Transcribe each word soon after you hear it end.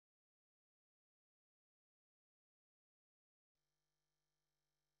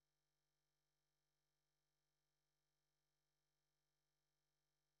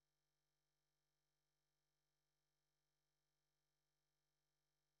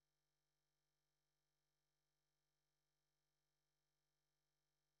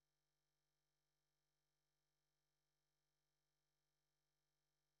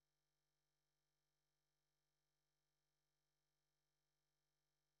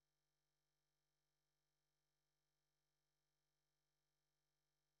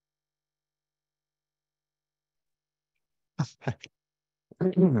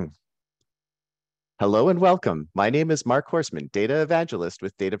Hello and welcome. My name is Mark Horseman, Data Evangelist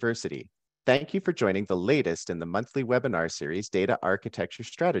with DATAVERSITY. Thank you for joining the latest in the monthly webinar series, Data Architecture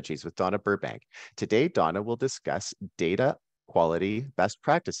Strategies with Donna Burbank. Today, Donna will discuss data quality best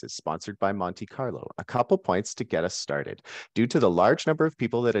practices sponsored by Monte Carlo. A couple points to get us started. Due to the large number of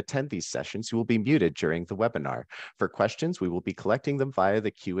people that attend these sessions, you will be muted during the webinar. For questions, we will be collecting them via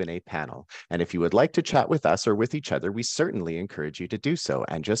the Q&A panel. And if you would like to chat with us or with each other, we certainly encourage you to do so.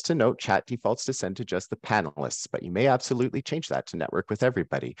 And just to note, chat defaults to send to just the panelists, but you may absolutely change that to network with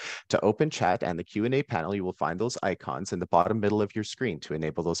everybody. To open chat and the Q&A panel, you will find those icons in the bottom middle of your screen to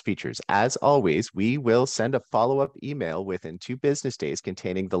enable those features. As always, we will send a follow-up email within 2 business days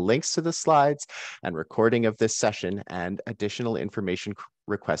containing the links to the slides and recording of this session and additional information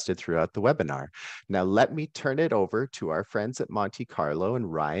requested throughout the webinar. Now, let me turn it over to our friends at Monte Carlo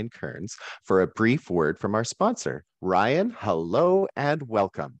and Ryan Kearns for a brief word from our sponsor. Ryan, hello and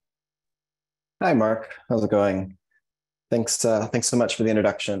welcome. Hi, Mark. How's it going? Thanks so much for the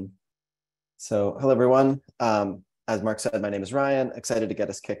introduction. So, hello, everyone. As Mark said, my name is Ryan. Excited to get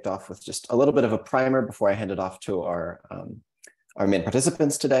us kicked off with just a little bit of a primer before I hand it off to our main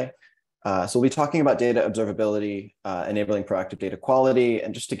participants today. So we'll be talking about data observability, enabling proactive data quality,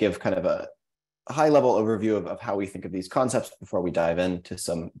 and just to give kind of a high-level overview of how we think of these concepts before we dive into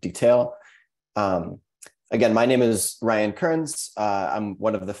some detail. Again, my name is Ryan Kearns. I'm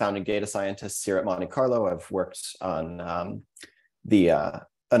one of the founding data scientists here at Monte Carlo. I've worked on the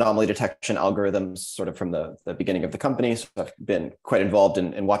anomaly detection algorithms sort of from the beginning of the company. So I've been quite involved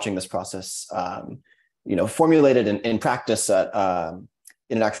in watching this process, formulated in practice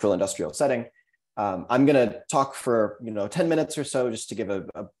in an actual industrial setting. I'm going to talk for 10 minutes or so just to give a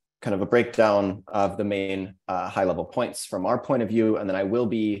kind of a breakdown of the main high-level points from our point of view, and then I will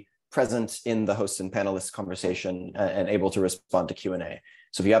be present in the host and panelists conversation and able to respond to Q&A.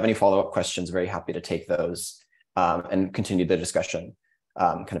 So if you have any follow-up questions, very happy to take those and continue the discussion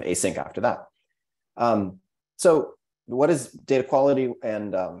kind of async after that. So what is data quality,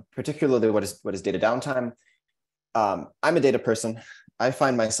 and particularly what is data downtime? I'm a data person. I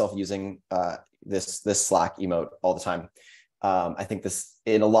find myself using this Slack emote all the time. I think this,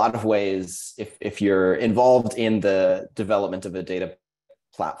 in a lot of ways, if you're involved in the development of a data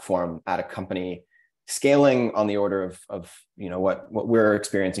platform at a company, scaling on the order of what we're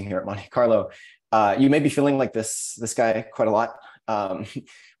experiencing here at Monte Carlo, you may be feeling like this guy quite a lot. We're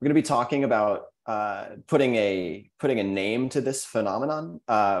going to be talking about putting a name to this phenomenon,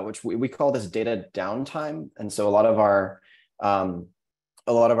 which we call this data downtime. And so a lot of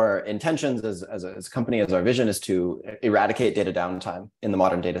our intentions as a company, as our vision, is to eradicate data downtime in the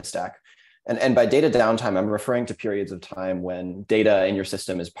modern data stack. And by data downtime, I'm referring to periods of time when data in your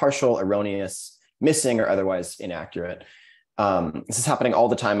system is partial, erroneous, missing, or otherwise inaccurate. This is happening all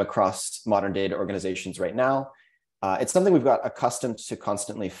the time across modern data organizations right now. It's something we've got accustomed to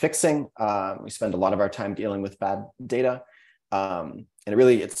constantly fixing. We spend a lot of our time dealing with bad data. And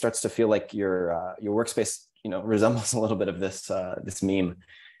it starts to feel like your workspace, resembles a little bit of this meme.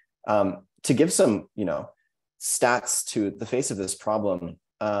 To give some, stats to the face of this problem,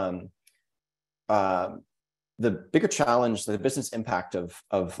 the bigger challenge, the business impact of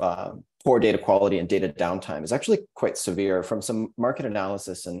poor data quality and data downtime is actually quite severe. From some market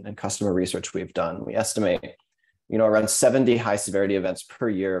analysis and customer research we've done, we estimate around 70 high severity events per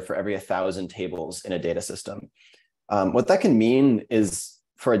year for every 1,000 tables in a data system. What that can mean is,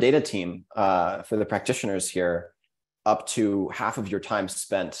 for a data team, for the practitioners here, up to half of your time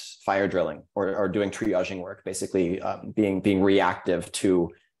spent fire drilling or doing triaging work, basically being reactive to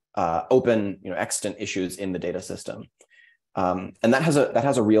open, extant issues in the data system. And that has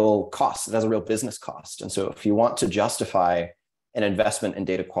a real cost. It has a real business cost. And so if you want to justify an investment in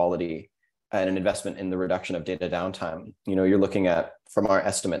data quality and an investment in the reduction of data downtime, you're looking at, from our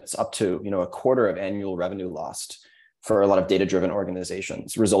estimates, up to a quarter of annual revenue lost for a lot of data-driven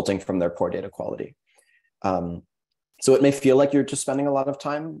organizations resulting from their poor data quality. So it may feel like you're just spending a lot of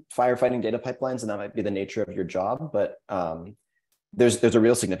time firefighting data pipelines, and that might be the nature of your job, but there's a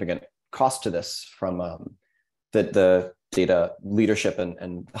real significant cost to this from the data leadership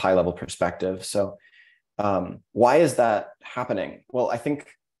and high-level perspective. So why is that happening? Well, I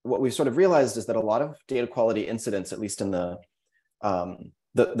think what we've sort of realized is that a lot of data quality incidents, at least in the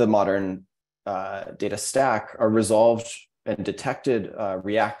modern data stack, are resolved and detected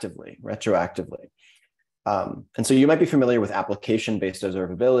retroactively. And so you might be familiar with application-based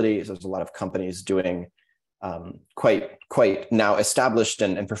observability. So there's a lot of companies doing quite now established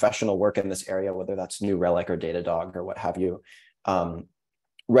and professional work in this area, whether that's New Relic or Datadog or what have you,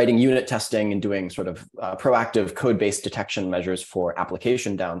 writing unit testing and doing sort of proactive code-based detection measures for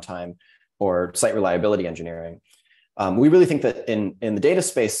application downtime or site reliability engineering. We really think that in the data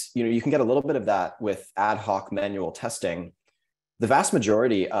space, you can get a little bit of that with ad hoc manual testing. The vast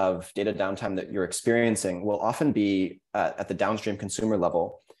majority of data downtime that you're experiencing will often be at the downstream consumer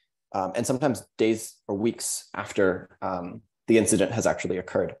level, and sometimes days or weeks after the incident has actually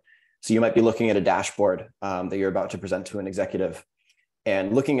occurred. So you might be looking at a dashboard that you're about to present to an executive,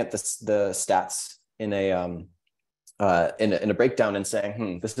 and looking at the stats in a breakdown and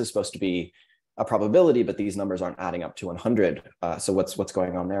saying, this is supposed to be a probability, but these numbers aren't adding up to 100. So what's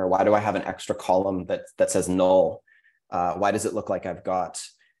going on there? Why do I have an extra column that says null? Why does it look like I've got,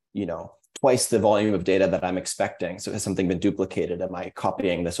 twice the volume of data that I'm expecting? So has something been duplicated? Am I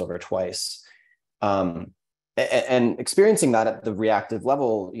copying this over twice? And experiencing that at the reactive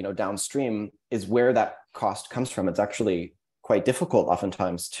level, downstream is where that cost comes from. It's actually quite difficult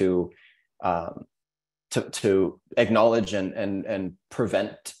oftentimes to acknowledge and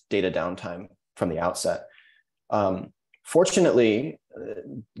prevent data downtime from the outset. Fortunately,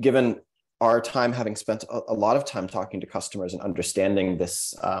 given our time having spent a lot of time talking to customers and understanding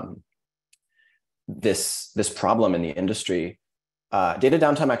this problem in the industry, data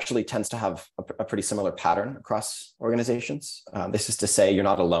downtime actually tends to have a pretty similar pattern across organizations. This is to say, you're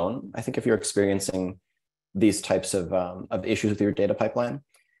not alone. I think if you're experiencing these types of issues with your data pipeline,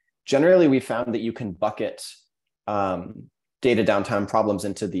 generally we found that you can bucket data downtime problems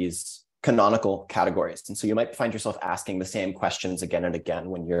into these canonical categories. And so you might find yourself asking the same questions again and again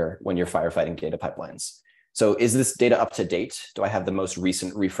when you're firefighting data pipelines. So is this data up to date? Do I have the most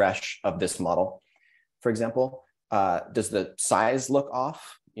recent refresh of this model, for example? Does the size look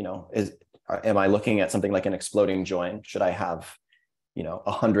off? Am I looking at something like an exploding join? Should I have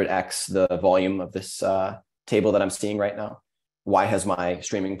 100x the volume of this table that I'm seeing right now? Why has my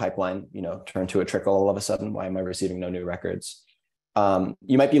streaming pipeline, turned to a trickle all of a sudden? Why am I receiving no new records?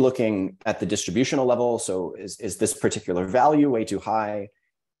 You might be looking at the distributional level. So is this particular value way too high?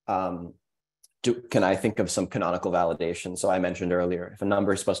 Can I think of some canonical validation? So I mentioned earlier, if a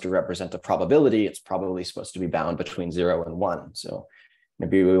number is supposed to represent a probability, it's probably supposed to be bound between 0 and 1. So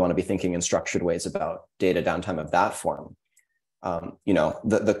maybe we want to be thinking in structured ways about data downtime of that form.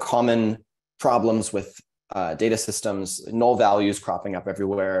 The common problems with data systems, null values cropping up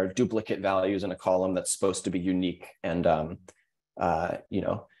everywhere, duplicate values in a column that's supposed to be unique and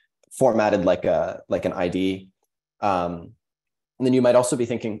formatted like an ID. And then you might also be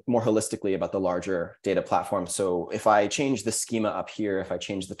thinking more holistically about the larger data platform. So if I change the schema up here, if I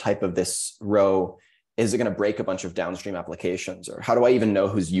change the type of this row, is it going to break a bunch of downstream applications? Or how do I even know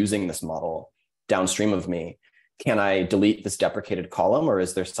who's using this model downstream of me? Can I delete this deprecated column, or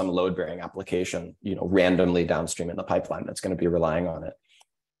is there some load-bearing application, randomly downstream in the pipeline that's going to be relying on it?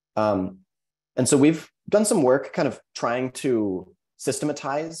 And so we've done some work kind of trying to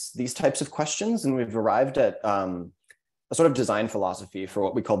systematize these types of questions, and we've arrived at a sort of design philosophy for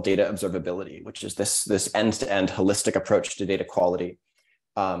what we call data observability, which is this end-to-end holistic approach to data quality.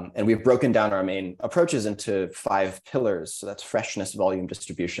 And we've broken down our main approaches into 5 pillars. So that's freshness, volume,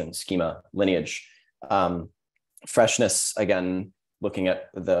 distribution, schema, lineage. Freshness, again, looking at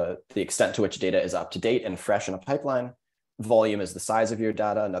the extent to which data is up to date and fresh in a pipeline. Volume is the size of your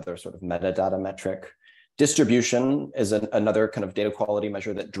data, another sort of metadata metric. Distribution is another kind of data quality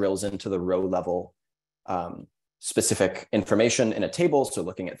measure that drills into the row level specific information in a table. So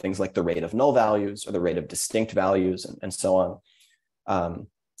looking at things like the rate of null values or the rate of distinct values and so on.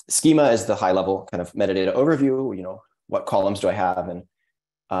 Schema is the high level kind of metadata overview. What columns do I have, and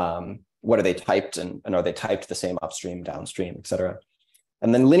what are they typed, and are they typed the same upstream, downstream, et cetera.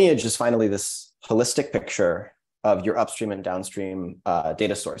 And then lineage is finally this holistic picture of your upstream and downstream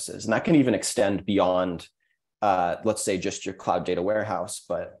data sources. And that can even extend beyond, let's say, just your cloud data warehouse.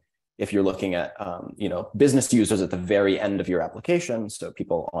 But if you're looking at business users at the very end of your application, so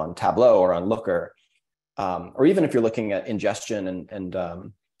people on Tableau or on Looker, or even if you're looking at ingestion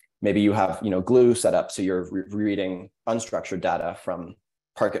and maybe you have Glue set up, so you're reading unstructured data from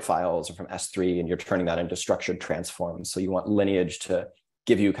Parquet files or from S3, and you're turning that into structured transforms. So you want lineage to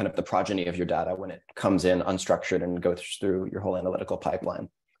give you kind of the progeny of your data when it comes in unstructured and goes through your whole analytical pipeline.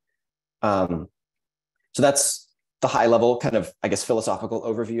 So that's the high level kind of, I guess, philosophical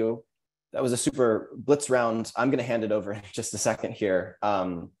overview. That was a super blitz round. I'm going to hand it over in just a second here.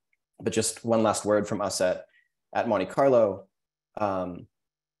 But just one last word from us at Monte Carlo.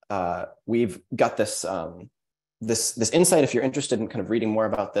 We've got this, this insight. If you're interested in kind of reading more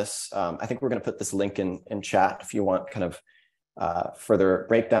about this, I think we're going to put this link in chat if you want kind of further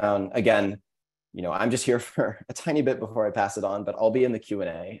breakdown. Again, I'm just here for a tiny bit before I pass it on, but I'll be in the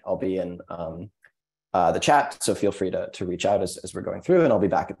Q&A. I'll be in the chat, so feel free to reach out as we're going through, and I'll be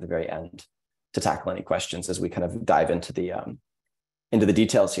back at the very end to tackle any questions as we kind of dive into the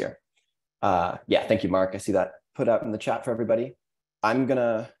details here. Yeah, thank you, Mark. I see that put out in the chat for everybody. I'm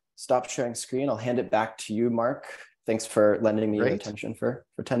gonna stop sharing screen. I'll hand it back to you, Mark. Thanks for lending me your attention for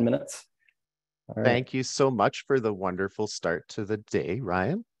 10 minutes. All right. Thank you so much for the wonderful start to the day,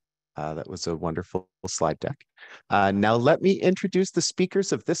 Ryan. That was a wonderful slide deck. Now let me introduce the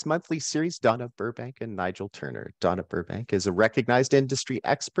speakers of this monthly series, Donna Burbank and Nigel Turner. Donna Burbank is a recognized industry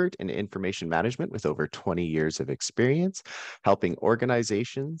expert in information management with over 20 years of experience, helping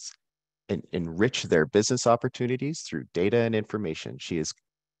organizations enrich their business opportunities through data and information. She is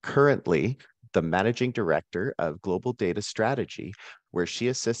currently the managing director of Global Data Strategy, where she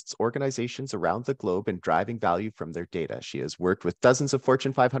assists organizations around the globe in driving value from their data. She has worked with dozens of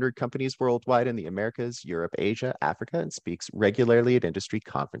Fortune 500 companies worldwide in the Americas, Europe, Asia, Africa, and speaks regularly at industry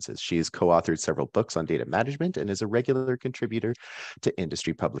conferences. She has co-authored several books on data management and is a regular contributor to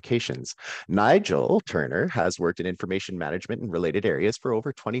industry publications. Nigel Turner has worked in information management and related areas for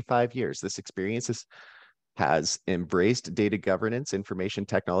over 25 years. This experience has embraced data governance, information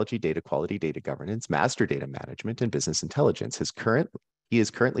technology, data quality, data governance, master data management, and business intelligence. He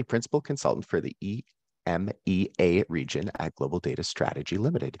is currently principal consultant for the EMEA region at Global Data Strategy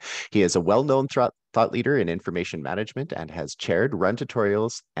Limited. He is a well-known thought leader in information management and has chaired, run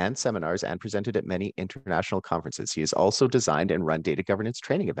tutorials and seminars, and presented at many international conferences. He has also designed and run data governance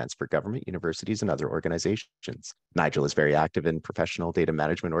training events for government, universities, and other organizations. Nigel is very active in professional data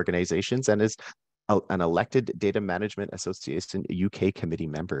management organizations and is an elected Data Management Association UK committee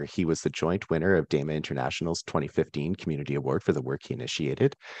member. He was the joint winner of DAMA International's 2015 Community Award for the work he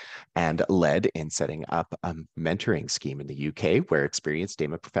initiated and led in setting up a mentoring scheme in the UK where experienced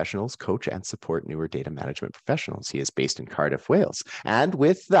DAMA professionals coach and support newer data management professionals. He is based in Cardiff, Wales. And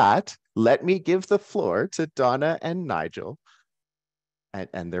with that, let me give the floor to Donna and Nigel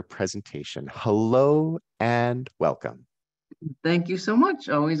and their presentation. Hello and welcome. Thank you so much.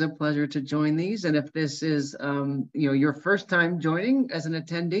 Always a pleasure to join these. And if this is your first time joining as an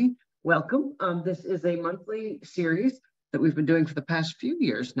attendee, welcome. This is a monthly series that we've been doing for the past few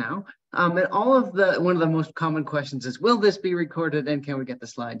years now. And one of the most common questions is, will this be recorded and can we get the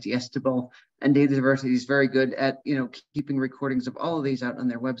slides? Yes to both. And DATAVERSITY is very good at keeping recordings of all of these out on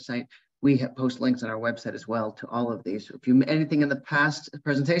their website. We post links on our website as well to all of these. So if anything in the past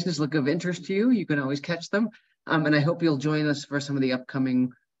presentations look of interest to you, you can always catch them. And I hope you'll join us for some of the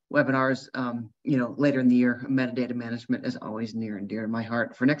upcoming webinars, later in the year. Metadata management is always near and dear to my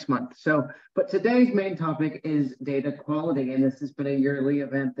heart for next month. But today's main topic is data quality. And this has been a yearly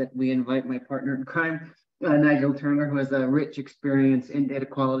event that we invite my partner in crime, Nigel Turner, who has a rich experience in data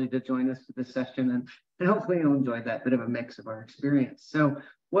quality, to join us for this session. And hopefully you'll enjoy that bit of a mix of our experience. So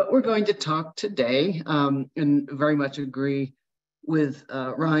what we're going to talk today, and very much agree with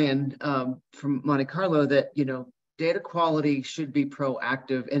Ryan from Monte Carlo, that data quality should be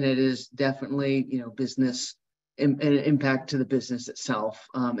proactive, and it is definitely business impact to the business itself,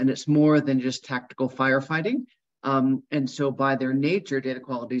 and it's more than just tactical firefighting. And so by their nature, data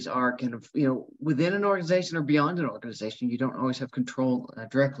qualities are kind of within an organization or beyond an organization. You don't always have control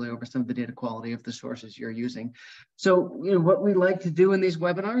directly over some of the data quality of the sources you're using. So what we like to do in these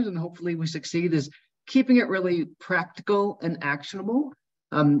webinars, and hopefully we succeed, is keeping it really practical and actionable.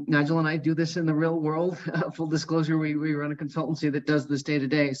 Nigel and I do this in the real world. Full disclosure, we run a consultancy that does this day to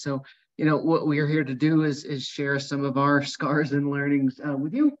day. So, what we are here to do is share some of our scars and learnings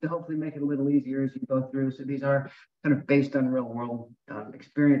with you to hopefully make it a little easier as you go through. So these are kind of based on real world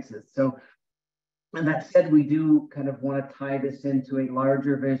experiences. So, and that said, we do kind of want to tie this into a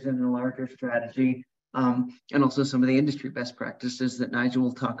larger vision and a larger strategy, and also some of the industry best practices that Nigel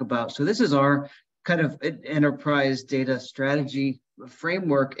will talk about. So this is our kind of enterprise data strategy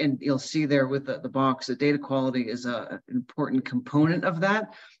framework, and you'll see there with the box that data quality is an important component of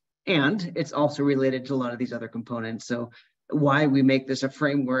that, and it's also related to a lot of these other components. So why we make this a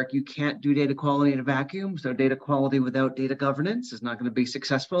framework: you can't do data quality in a vacuum. So data quality without data governance is not going to be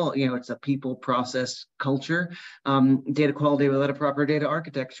successful. It's a people, process, culture. Data quality without a proper data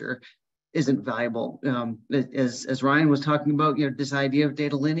architecture isn't valuable. As Ryan was talking about, this idea of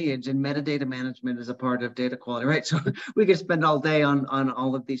data lineage and metadata management is a part of data quality, right? So we could spend all day on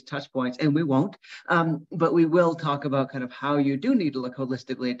all of these touch points, and we won't, but we will talk about kind of how you do need to look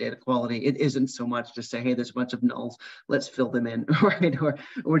holistically at data quality. It isn't so much to say, hey, there's a bunch of nulls, let's fill them in, right? Or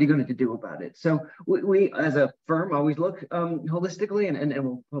what are you going to do about it? So we as a firm always look holistically, and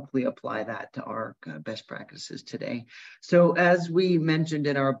we'll hopefully apply that to our best practices today. So as we mentioned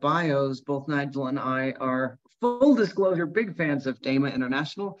in our bios, both Nigel and I are, full disclosure, big fans of DAMA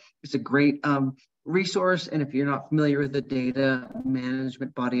International. It's a great resource. And if you're not familiar with the data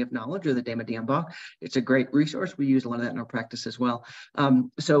management body of knowledge, or the DAMA DMBOK, it's a great resource. We use a lot of that in our practice as well.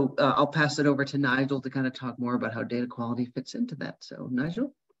 So I'll pass it over to Nigel to kind of talk more about how data quality fits into that. So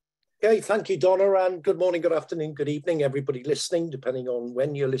Nigel? Okay, thank you, Donna, and good morning, good afternoon, good evening, everybody listening, depending on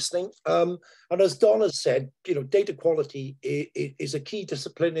when you're listening. And as Donna said, data quality is a key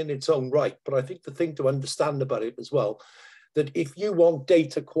discipline in its own right, but I think the thing to understand about it as well, that if you want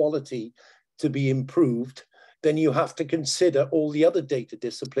data quality to be improved, then you have to consider all the other data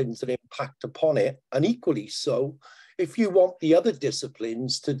disciplines that impact upon it, and equally so, if you want the other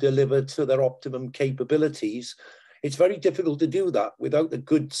disciplines to deliver to their optimum capabilities, it's very difficult to do that without a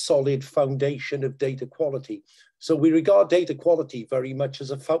good, solid foundation of data quality. So we regard data quality very much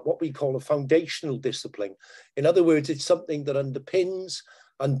as what we call a foundational discipline. In other words, it's something that underpins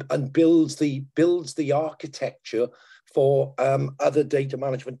and builds the architecture for other data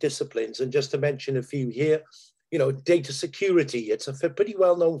management disciplines. And just to mention a few here, data security. It's a pretty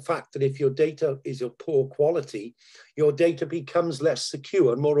well-known fact that if your data is of poor quality, your data becomes less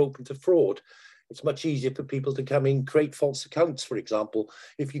secure and more open to fraud. It's much easier for people to come in, create false accounts, for example,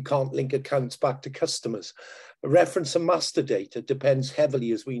 if you can't link accounts back to customers. Reference and master data depends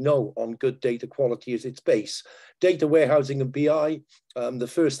heavily, as we know, on good data quality as its base. Data warehousing and BI, the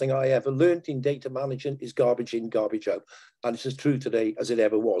first thing I ever learned in data management is garbage in, garbage out. And it's as true today as it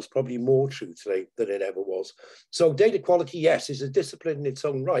ever was, probably more true today than it ever was. So data quality, yes, is a discipline in its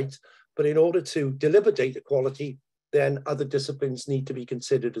own right, but in order to deliver data quality, then other disciplines need to be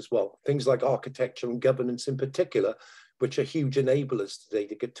considered as well. Things like architecture and governance in particular, which are huge enablers today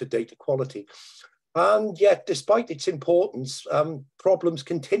to get to data quality. And yet, despite its importance, problems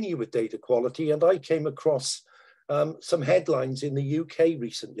continue with data quality. And I came across some headlines in the UK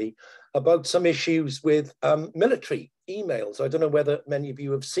recently about some issues with military emails. I don't know whether many of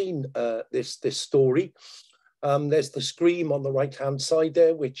you have seen this story. There's the scream on the right-hand side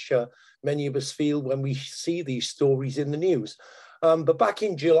there, which many of us feel when we see these stories in the news. But back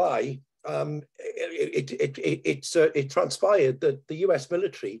in July, it transpired that the US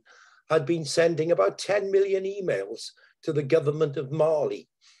military had been sending about 10 million emails to the government of Mali,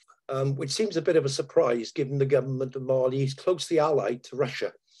 which seems a bit of a surprise given the government of Mali is closely allied to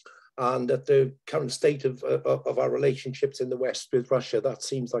Russia. And at the current state of our relationships in the West with Russia, that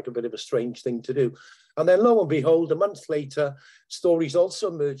seems like a bit of a strange thing to do. And then lo and behold, a month later, stories also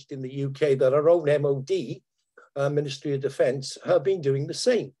emerged in the UK that our own MOD, Ministry of Defence, have been doing the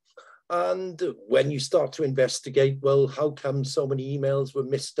same. And when you start to investigate, well, how come so many emails were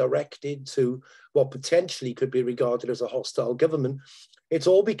misdirected to what potentially could be regarded as a hostile government? It's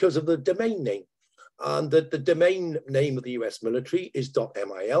all because of the domain name. And that the domain name of the US military is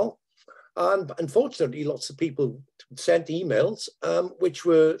 .mil. And unfortunately, lots of people sent emails which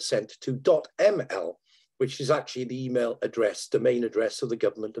were sent to .ml, which is actually the email address, domain address of the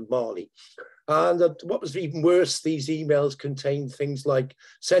government of Mali. And what was even worse, these emails contained things like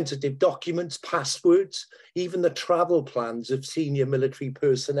sensitive documents, passwords, even the travel plans of senior military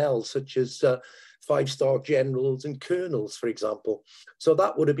personnel, such as five-star generals and colonels, for example. So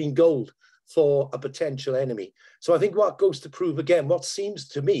that would have been gold for a potential enemy. So I think what goes to prove again, what seems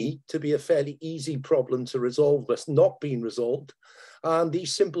to me to be a fairly easy problem to resolve that's not been resolved. And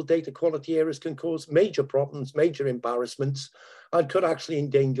these simple data quality errors can cause major problems, major embarrassments, and could actually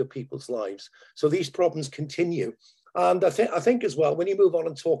endanger people's lives. So these problems continue. And I think as well, when you move on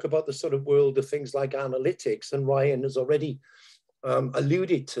and talk about the sort of world of things like analytics, and Ryan has already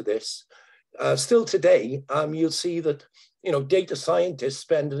alluded to this, still today, you'll see that data scientists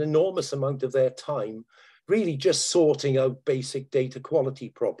spend an enormous amount of their time really just sorting out basic data quality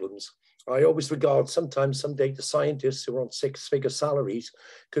problems. I always regard sometimes some data scientists who are on six-figure salaries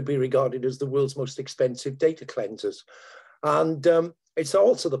could be regarded as the world's most expensive data cleansers. And it's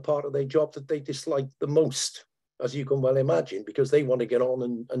also the part of their job that they dislike the most, as you can well imagine, because they want to get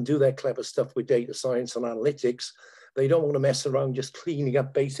on and do their clever stuff with data science and analytics. They don't want to mess around just cleaning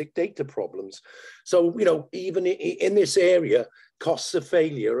up basic data problems. So, even in this area, costs of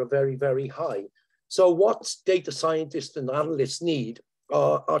failure are very, very high. So what data scientists and analysts need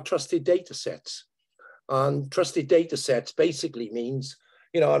are trusted data sets. And trusted data sets basically means,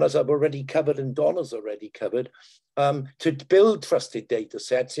 and as I've already covered and Donna's already covered, to build trusted data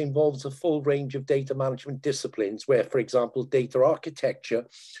sets involves a full range of data management disciplines where, for example, data architecture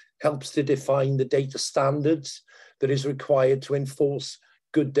helps to define the data standards that is required to enforce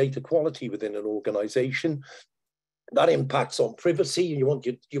good data quality within an organization. That impacts on privacy. You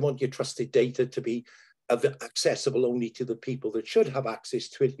want your trusted data to be accessible only to the people that should have access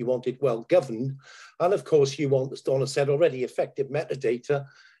to it. You want it well governed. And of course, you want, as Donna said already, effective metadata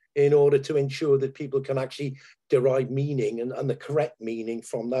in order to ensure that people can actually derive meaning and the correct meaning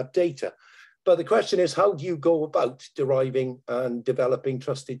from that data. But the question is, how do you go about deriving and developing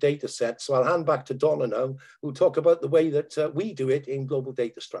trusted data sets? So I'll hand back to Donna now, who'll talk about the way that we do it in global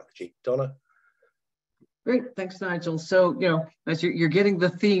data strategy. Donna? Great, thanks, Nigel. So, as you're getting the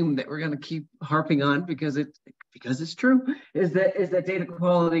theme that we're going to keep harping on because it's true, is that data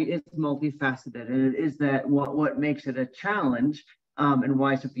quality is multifaceted, and it is that what makes it a challenge, and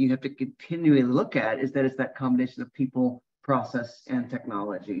why something you have to continually look at is that it's that combination of people, process, and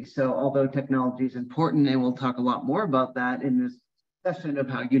technology. So, although technology is important, and we'll talk a lot more about that in this session of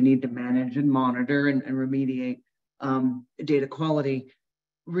how you need to manage and monitor and remediate data quality.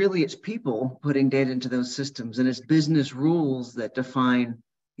 Really, it's people putting data into those systems, and it's business rules that define,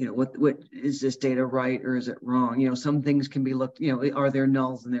 what is this data right or is it wrong? Some things can be looked, are there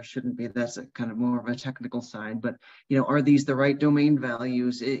nulls and there shouldn't be? That's a kind of more of a technical side, but are these the right domain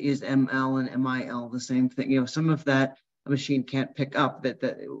values? Is ML and MIL the same thing? Some of that a machine can't pick up, that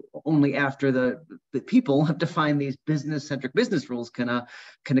only after the people have defined these business-centric business rules can a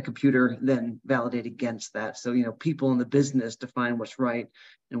computer then validate against that. So, people in the business define what's right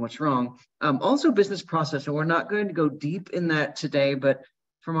and what's wrong. Also business process, and we're not going to go deep in that today, but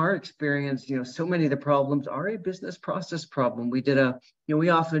from our experience, so many of the problems are a business process problem. We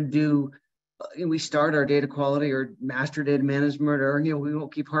often do, we start our data quality or master data management, or we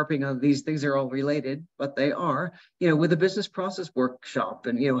won't keep harping on these things. Are all related, but they are, with a business process workshop.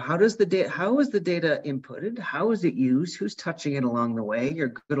 And how is the data inputted? How is it used? Who's touching it along the way?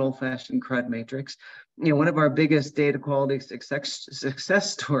 Your good old-fashioned CRUD matrix. One of our biggest data quality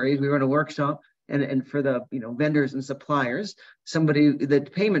success stories. We were in a workshop, and for the vendors and suppliers, the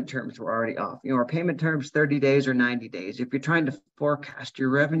payment terms were already off. Our payment terms 30 days or 90 days. If you're trying to forecast your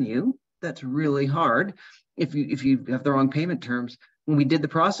revenue, that's really hard if you have the wrong payment terms. When we did the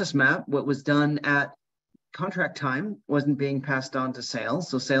process map, what was done at contract time wasn't being passed on to sales.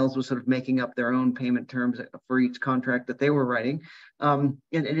 So sales was sort of making up their own payment terms for each contract that they were writing. And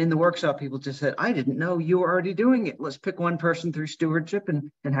in the workshop, people just said, I didn't know you were already doing it. Let's pick one person through stewardship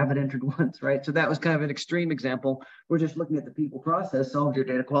and have it entered once, right? So that was kind of an extreme example. We're just looking at the people process, solved your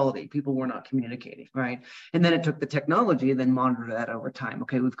data quality. People were not communicating, right? And then it took the technology and then monitor that over time.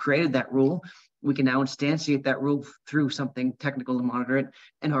 Okay, we've created that rule. We can now instantiate that rule through something technical to monitor it.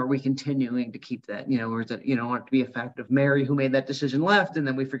 And are we continuing to keep that, or is it, want it to be a fact of Mary who made that decision left, and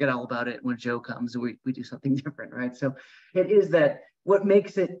then we forget all about it when Joe comes and we do something different, right? So it is that what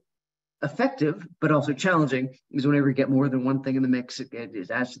makes it effective, but also challenging, is whenever you get more than one thing in the mix, it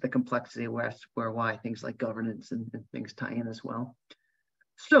adds to the complexity why things like governance and things tie in as well.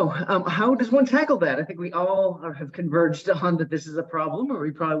 So how does one tackle that? I think we all have converged on that this is a problem, or we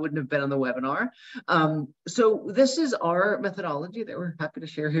probably wouldn't have been on the webinar. So this is our methodology that we're happy to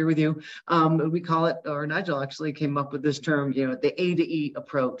share here with you. We call it, or Nigel actually came up with this term, the A to E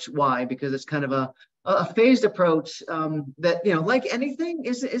approach. Why? Because it's kind of a phased approach that, like anything,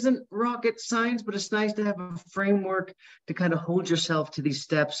 isn't rocket science, but it's nice to have a framework to kind of hold yourself to these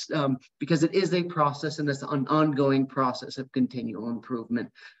steps, because it is a process, and it's an ongoing process of continual improvement.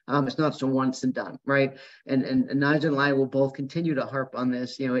 It's not so once and done, right? And Nigel and I will both continue to harp on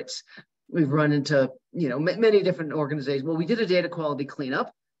this. We've run into, many different organizations. Well, we did a data quality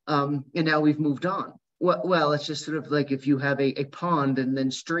cleanup, and now we've moved on. Well, it's just sort of like if you have a pond and then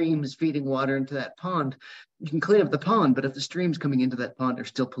streams feeding water into that pond, you can clean up the pond, but if the streams coming into that pond are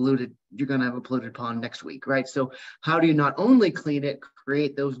still polluted, you're going to have a polluted pond next week, right? So how do you not only clean it,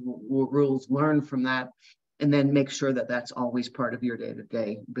 create those rules, learn from that, and then make sure that that's always part of your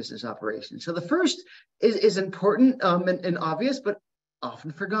day-to-day business operation? So the first is important and obvious, but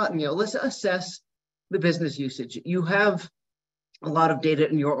often forgotten. Let's assess the business usage. You have a lot of data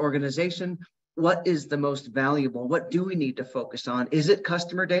in your organization. What is the most valuable? What do we need to focus on? Is it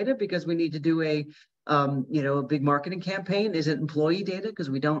customer data because we need to do a big marketing campaign? Is it employee data because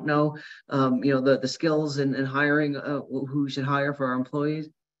we don't know, the skills and hiring who we should hire for our employees?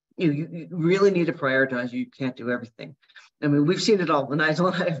 You really need to prioritize. You can't do everything. I mean, we've seen it all. Nigel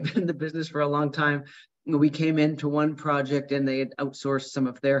and I have been in the business for a long time. We came into one project and they had outsourced some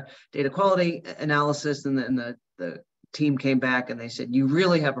of their data quality analysis, and the team came back and they said, you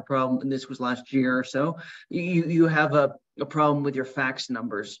really have a problem, and this was last year or so, you have a problem with your fax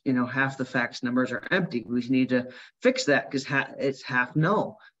numbers. Half the fax numbers are empty. We need to fix that because it's half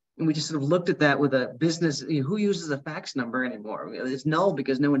null. And we just sort of looked at that with a business, who uses a fax number anymore? It's null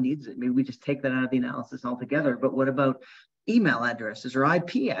because no one needs it. Maybe we just take that out of the analysis altogether. But what about email addresses or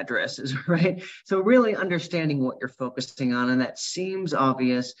IP addresses, right? So really understanding what you're focusing on, and that seems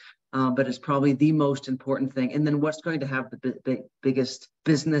obvious, but it's probably the most important thing. And then what's going to have the biggest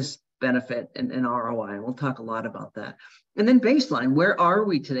business benefit and ROI. We'll talk a lot about that. And then baseline, where are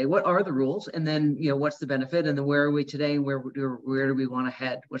we today? What are the rules? And then, what's the benefit? And then where are we today? And where do we want to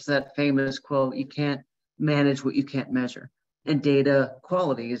head? What's that famous quote? You can't manage what you can't measure. And data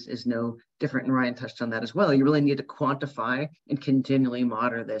quality is no different. And Ryan touched on that as well. You really need to quantify and continually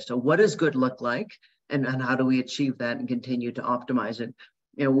monitor this. So what does good look like? And how do we achieve that and continue to optimize it?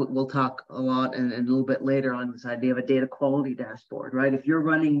 We'll talk a lot and a little bit later on this idea of a data quality dashboard, right? If you're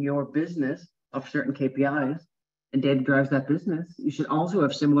running your business off certain KPIs and data drives that business, you should also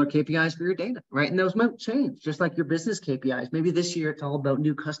have similar KPIs for your data, right? And those might change, just like your business KPIs. Maybe this year it's all about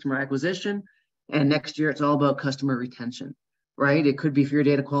new customer acquisition, and next year it's all about customer retention, right? It could be for your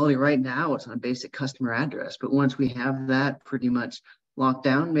data quality right now, it's on basic customer address. But once we have that pretty much locked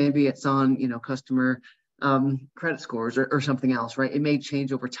down, maybe it's on, customer credit scores or something else, right? It may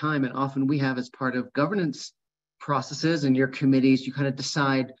change over time. And often we have, as part of governance processes and your committees, you kind of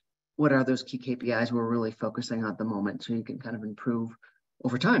decide what are those key KPIs we're really focusing on at the moment, so you can kind of improve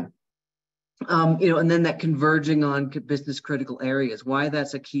over time. And then that converging on business critical areas. Why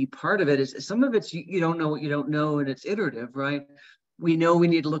that's a key part of it is some of it's you don't know what you don't know, and it's iterative, right? We know we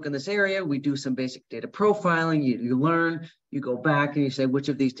need to look in this area. We do some basic data profiling. You learn, you go back and you say, which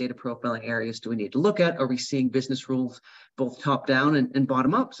of these data profiling areas do we need to look at? Are we seeing business rules both top down and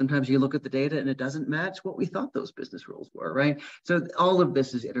bottom up? Sometimes you look at the data and it doesn't match what we thought those business rules were, right? So all of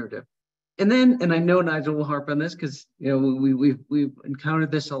this is iterative. And then, and I know Nigel will harp on this because we've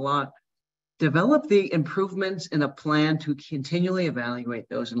encountered this a lot. Develop the improvements in a plan to continually evaluate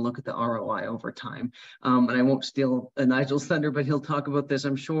those and look at the ROI over time. And I won't steal Nigel's thunder, but he'll talk about this,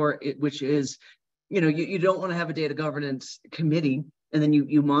 I'm sure, which is, you don't want to have a data governance committee and then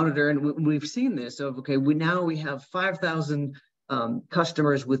you monitor, and we've seen this of, okay, we have 5,000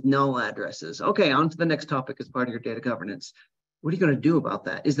 customers with null addresses. Okay, on to the next topic as part of your data governance. What are you going to do about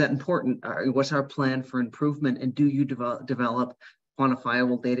that? Is that important? What's our plan for improvement? And do you develop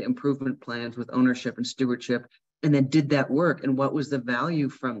quantifiable data improvement plans with ownership and stewardship? And then did that work? And what was the value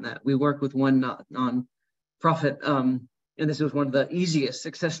from that? We worked with one non-profit, and this was one of the easiest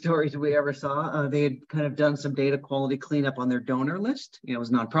success stories we ever saw. They had kind of done some data quality cleanup on their donor list. It was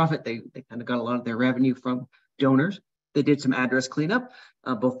a nonprofit. They kind of got a lot of their revenue from donors. They did some address cleanup,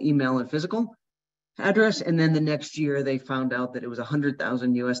 both email and physical address. And then the next year they found out that it was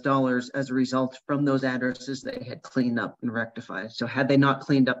 $100,000 as a result from those addresses they had cleaned up and rectified. So had they not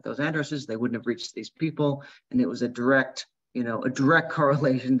cleaned up those addresses, they wouldn't have reached these people. And it was a direct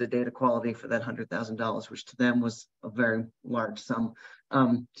correlation to data quality for that $100,000, which to them was a very large sum.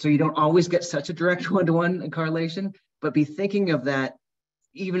 So you don't always get such a direct one-to-one correlation, but be thinking of that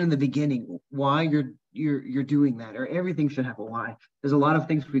even in the beginning, why you're doing that, or everything should have a why. There's a lot of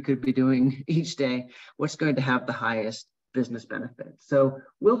things we could be doing each day. What's going to have the highest business benefit? So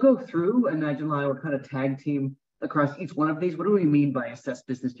we'll go through, and Nigel and I will kind of tag team across each one of these. What do we mean by assess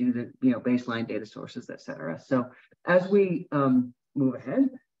business unit, baseline data sources, et cetera? So as we move ahead,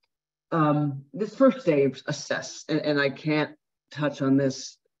 this first stage, assess, and I can't touch on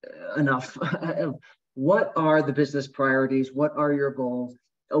this enough. What are the business priorities? What are your goals?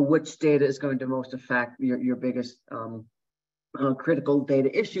 Which data is going to most affect your biggest critical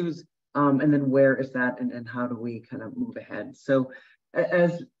data issues? And then where is that, and how do we kind of move ahead? So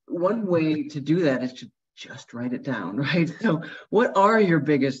as one way to do that is to just write it down, right? So what are your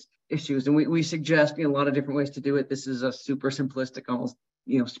biggest issues? And we suggest a lot of different ways to do it. This is a super simplistic, almost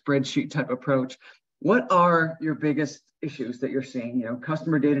spreadsheet type approach. What are your biggest issues that you're seeing?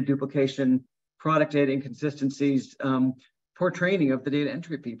 Customer data duplication, product data inconsistencies, poor training of the data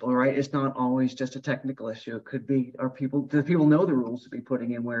entry people, right? It's not always just a technical issue. It could be, do people know the rules to be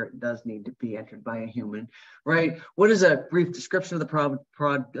putting in where it does need to be entered by a human, right? What is a brief description of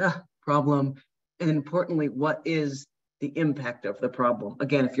the problem? And importantly, what is the impact of the problem?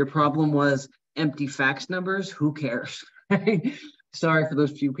 Again, if your problem was empty fax numbers, who cares, right? Sorry for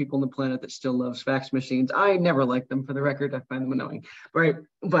those few people on the planet that still loves fax machines. I never liked them, for the record. I find them annoying, right?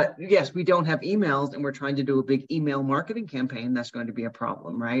 But yes, we don't have emails and we're trying to do a big email marketing campaign. That's going to be a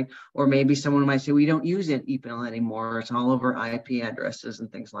problem, right? Or maybe someone might say, we don't use email anymore. It's all over IP addresses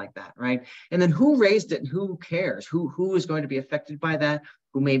and things like that, right? And then who raised it and who cares? Who is going to be affected by that?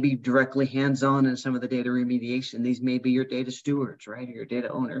 Who may be directly hands-on in some of the data remediation? These may be your data stewards, right? Or your data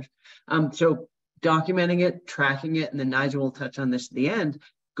owners. So documenting it, tracking it, and then Nigel will touch on this at the end.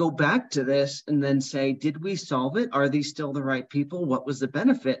 Go back to this and then say, did we solve it? Are these still the right people? What was the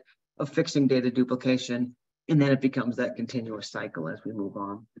benefit of fixing data duplication? And then it becomes that continuous cycle as we move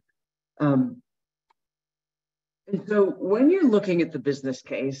on. And so when you're looking at the business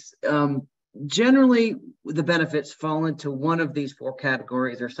case, generally the benefits fall into one of these four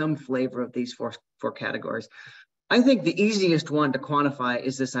categories or some flavor of these four categories. I think the easiest one to quantify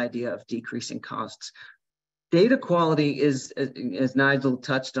is this idea of decreasing costs. Data quality is, as Nigel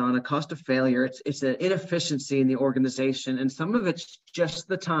touched on, a cost of failure. It's an inefficiency in the organization, and some of it's just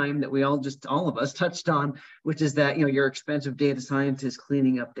the time that we all of us touched on, which is that, you know, your expensive data scientists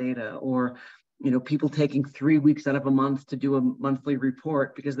cleaning up data, or, you know, people taking 3 weeks out of a month to do a monthly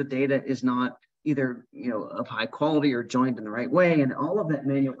report because the data is not either, you know, of high quality or joined in the right way, and all of that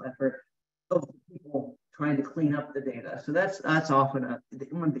manual effort of people trying to clean up the data. So that's often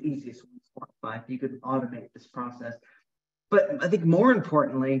one of the easiest ones to quantify if you could automate this process. But I think more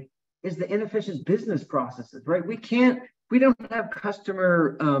importantly is the inefficient business processes, right? We don't have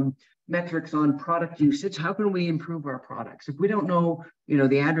customer metrics on product usage. How can we improve our products? If we don't know, you know,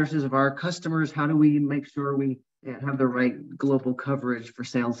 the addresses of our customers, how do we make sure we have the right global coverage for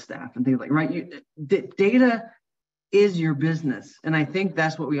sales staff and things like, right? Data is your business. And I think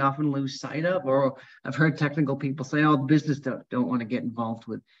that's what we often lose sight of, or I've heard technical people say, oh, business don't want to get involved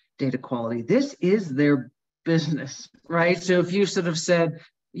with data quality. This is their business, right? So if you sort of said,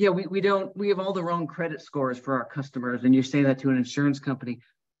 yeah, we have all the wrong credit scores for our customers, and you say that to an insurance company,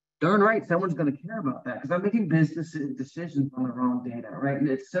 darn right, someone's going to care about that because I'm making business decisions on the wrong data, right? And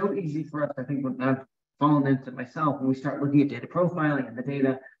it's so easy for us, I think, when I've fallen into myself, when we start looking at data profiling and the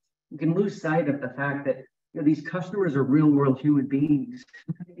data, we can lose sight of the fact that, you know, these customers are real world human beings,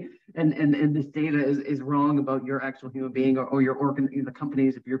 and this data is wrong about your actual human being or your the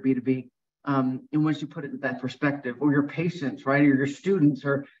companies if you're B2B. And once you put it in that perspective, or your patients, right, or your students,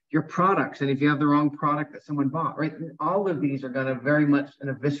 or your products, and if you have the wrong product that someone bought, right, all of these are going to very much in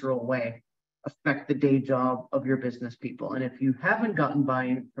a visceral way affect the day job of your business people. And if you haven't gotten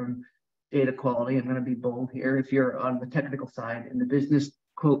buy-in from data quality, I'm going to be bold here, if you're on the technical side and the business,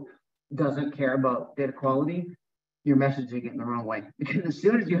 quote, doesn't care about data quality, you're messaging it in the wrong way. Because as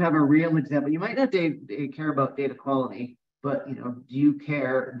soon as you have a real example, you might not care about data quality, but, you know, do you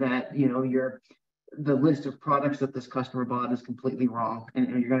care that, you know, the list of products that this customer bought is completely wrong, and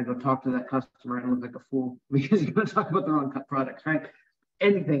you're going to go talk to that customer and look like a fool because you're going to talk about the wrong products, right?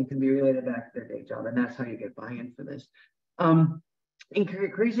 Anything can be related back to their day job, and that's how you get buy-in for this.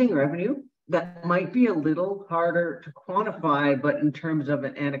 Increasing revenue, that might be a little harder to quantify, but in terms of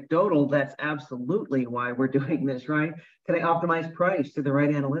an anecdotal, that's absolutely why we're doing this, right? Can I optimize price to the right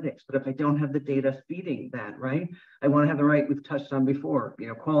analytics? But if I don't have the data feeding that, right? I want to have the right, we've touched on before, you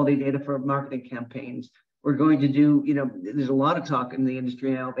know, quality data for marketing campaigns. We're going to do, you know, there's a lot of talk in the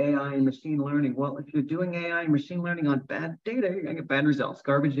industry now of AI and machine learning. Well, if you're doing AI and machine learning on bad data, you're going to get bad results,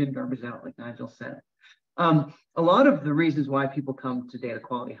 garbage in, garbage out, like Nigel said. A lot of the reasons why people come to data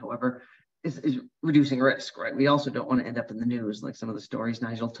quality, however, is reducing risk, right? We also don't want to end up in the news like some of the stories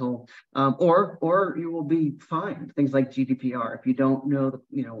Nigel told, or you will be fined. Things like GDPR. If you don't know,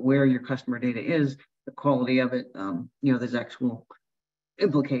 where your customer data is, the quality of it, there's actual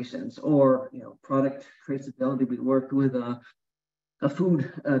implications. Or product traceability. We worked with a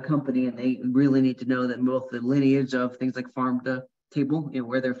food company, and they really need to know that both the lineage of things like farm to table,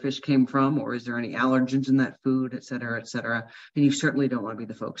 where their fish came from, or is there any allergens in that food, et cetera, et cetera. And you certainly don't want to be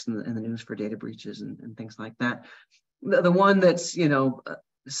the folks in the news for data breaches and things like that. The one that's,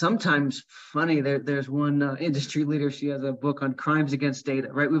 sometimes funny, there's one industry leader, she has a book on crimes against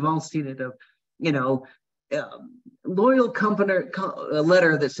data, right? We've all seen it of, loyal company, a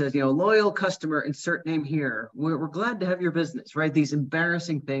letter that says, loyal customer, insert name here. We're glad to have your business, right? These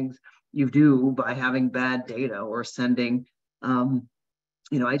embarrassing things you do by having bad data or sending,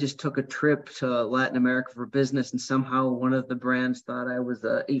 I just took a trip to Latin America for business, and somehow one of the brands thought I was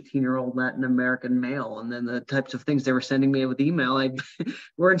a 18-year-old Latin American male. And then the types of things they were sending me with email,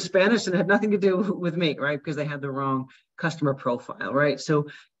 were in Spanish and had nothing to do with me, right? Because they had the wrong customer profile, right? So,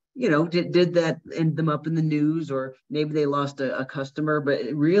 did that end them up in the news, or maybe they lost a customer, but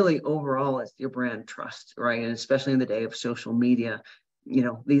really overall it's your brand trust, right? And especially in the day of social media,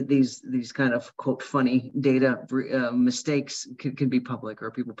 these kind of quote funny data mistakes can be public, or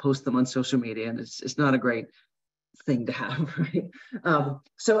people post them on social media, and it's not a great thing to have, right?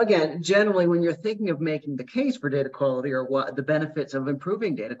 So again, generally, when you're thinking of making the case for data quality, or what the benefits of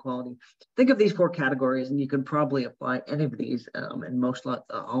improving data quality, think of these four categories, and you can probably apply any of these and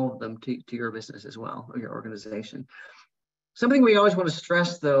all of them to your business as well, or your organization. Something we always want to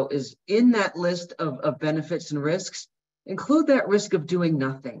stress, though, is in that list of benefits and risks, include that risk of doing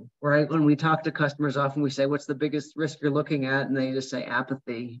nothing, right? When we talk to customers, often we say, what's the biggest risk you're looking at? And they just say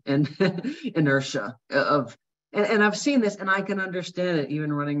apathy and inertia and I've seen this, and I can understand it,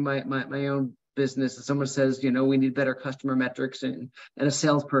 even running my own business. If someone says, we need better customer metrics, and a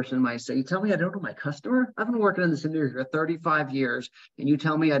salesperson might say, you tell me I don't know my customer? I've been working in this industry for 35 years, and you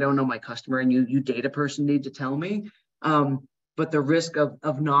tell me I don't know my customer, and you data person need to tell me. But the risk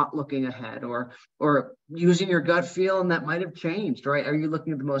of not looking ahead or using your gut feel, and that might have changed, right? Are you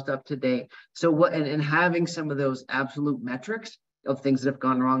looking at the most up to date? So what, and having some of those absolute metrics of things that have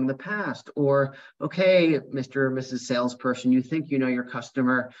gone wrong in the past, or, okay, Mr. or Mrs. Salesperson, you think you know your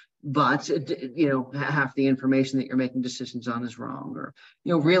customer, but half the information that you're making decisions on is wrong, or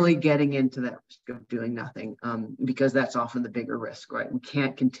really getting into that risk of doing nothing, because that's often the bigger risk, right? We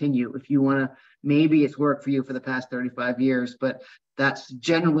can't continue. If you want to, maybe it's worked for you for the past 35 years, but that's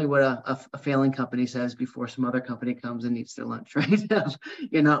generally what a failing company says before some other company comes and eats their lunch, right?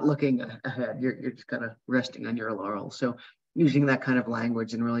 You're not looking ahead. You're just kind of resting on your laurels. So using that kind of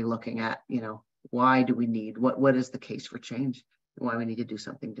language and really looking at, why do we need, what is the case for change, and why we need to do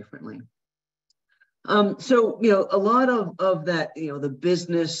something differently. So, a lot of that, the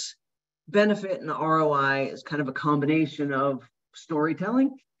business benefit and the ROI is kind of a combination of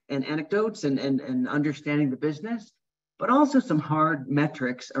storytelling and anecdotes and understanding the business, but also some hard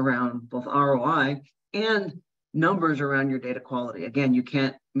metrics around both ROI and numbers around your data quality. Again, you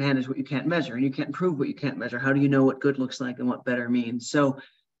can't manage what you can't measure, and you can't improve what you can't measure. How do you know what good looks like and what better means? So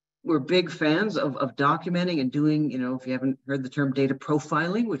we're big fans of documenting and doing, if you haven't heard the term, data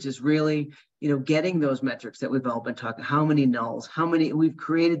profiling, which is really, getting those metrics that we've all been talking, how many nulls, we've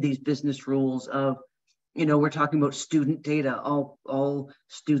created these business rules of, we're talking about student data. All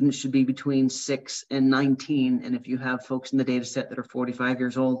students should be between 6 and 19. And if you have folks in the data set that are 45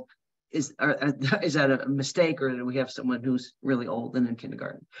 years old, is that a mistake, or do we have someone who's really old and in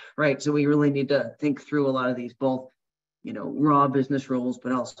kindergarten, right? So we really need to think through a lot of these, both, raw business rules,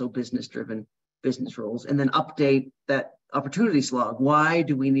 but also business-driven business rules, and then update that opportunity slog. Why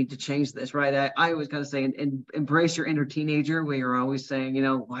do we need to change this, right? I always kind of say, and embrace your inner teenager, where you're always saying,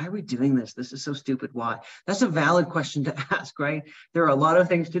 why are we doing this? This is so stupid. Why? That's a valid question to ask, right? There are a lot of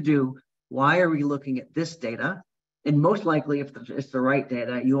things to do. Why are we looking at this data? And most likely, if it's the right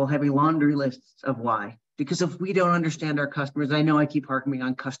data, you will have a laundry list of why. Because if we don't understand our customers, I know I keep harping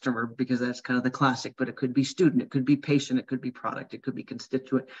on customer because that's kind of the classic, but it could be student, it could be patient, it could be product, it could be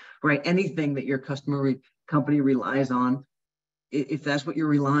constituent, right? Anything that your company relies on, if that's what you're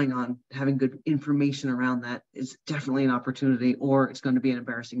relying on, having good information around that is definitely an opportunity, or it's going to be an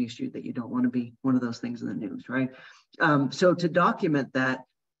embarrassing issue that you don't want to be one of those things in the news, right? So to document that,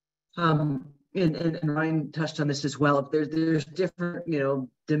 and Ryan touched on this as well, if there's different,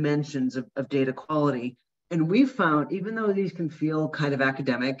 dimensions of data quality. And we've found, even though these can feel kind of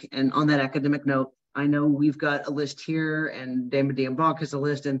academic, and on that academic note, I know we've got a list here, and Damon and Bonk has a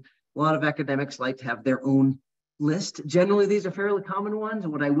list, and a lot of academics like to have their own list. Generally, these are fairly common ones.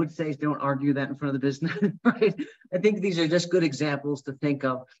 And what I would say is don't argue that in front of the business, right? I think these are just good examples to think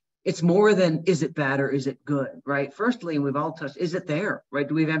of. It's more than, is it bad or is it good, right? Firstly, and we've all touched, is it there, right?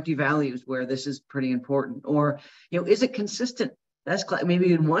 Do we have empty values where this is pretty important? Or, is it consistent? That's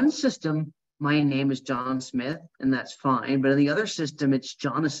maybe in one system, my name is John Smith, and that's fine. But in the other system, it's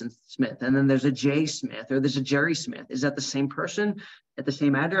Jonathan Smith, and then there's a J Smith, or there's a Jerry Smith. Is that the same person at the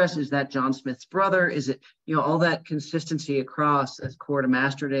same address? Is that John Smith's brother? Is it, all that consistency across as core to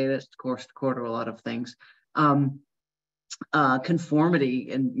master data, as core to a lot of things.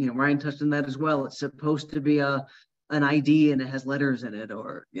 Conformity, and Ryan touched on that as well. It's supposed to be an ID and it has letters in it,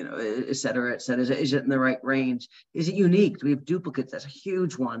 or et cetera, et cetera. Is it in the right range? Is it unique? Do we have duplicates? That's a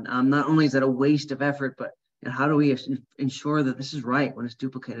huge one. Not only is that a waste of effort, but how do we ensure that this is right when it's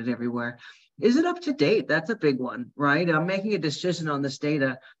duplicated everywhere? Is it up to date? That's a big one, right? I'm making a decision on this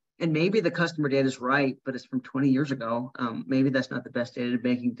data, and maybe the customer data is right, but it's from 20 years ago. Maybe that's not the best data to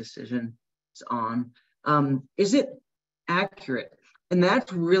making decisions on. Is it accurate? And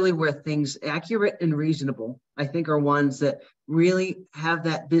that's really where things, accurate and reasonable, I think, are ones that really have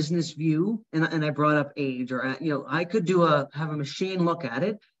that business view. And I brought up age, or I could have a machine look at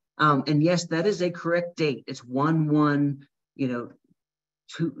it, and yes, that is a correct date. It's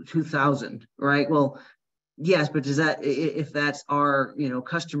 1/1/2000, right? Well, yes, but does that, if that's our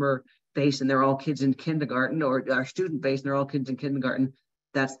customer base and they're all kids in kindergarten, or our student base and they're all kids in kindergarten,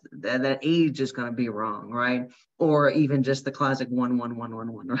 that age is going to be wrong, right? Or even just the classic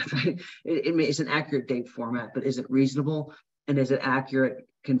 1/1/1/1/1, right? It's an accurate date format, but is it reasonable, and is it accurate,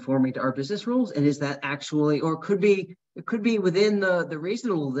 conforming to our business rules? And is that actually, or it could be within the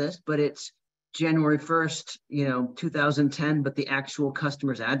reasonable list, but it's January 1st, 2010, but the actual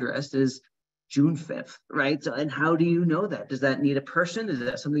customer's address is June 5th, right? So, and how do you know that? Does that need a person? Is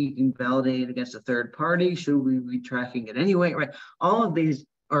that something you can validate against a third party? Should we be tracking it anyway, right? All of these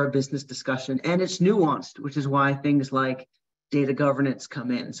are a business discussion, and it's nuanced, which is why things like data governance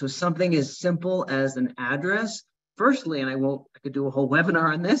come in. So something as simple as an address, firstly, and I could do a whole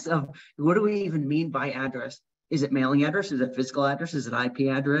webinar on this, of what do we even mean by address? Is it mailing address? Is it physical address? Is it IP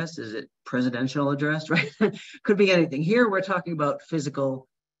address? Is it presidential address, right? Could be anything. Here, we're talking about physical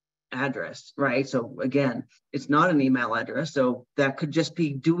address, right? So again, it's not an email address. So that could just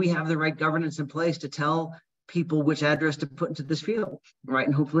be, do we have the right governance in place to tell people which address to put into this field, right?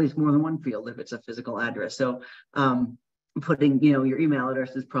 And hopefully it's more than one field if it's a physical address. So putting, your email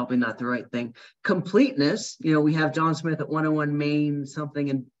address is probably not the right thing. Completeness, we have John Smith at 101 Main, something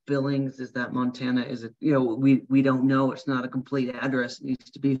in Billings. Is that Montana? Is it, we don't know. It's not a complete address. It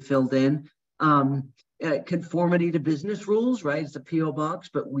needs to be filled in. Conformity to business rules, right? It's a PO box,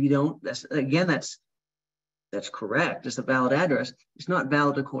 but we don't. That's correct. It's a valid address. It's not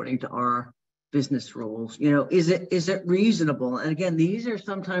valid according to our business rules. Is it reasonable? And again, these are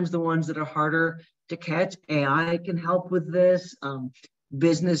sometimes the ones that are harder to catch. AI can help with this.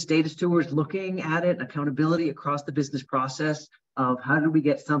 Business data stewards looking at it, accountability across the business process of how do we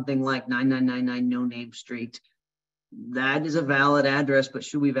get something like 9999 No Name Street. That is a valid address, but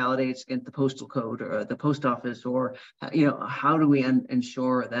should we validate it against the postal code or the post office, or how do we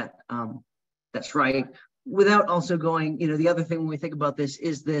ensure that that's right without also going? The other thing when we think about this,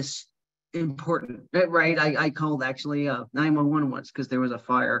 is this important, right? I called actually 911 once because there was a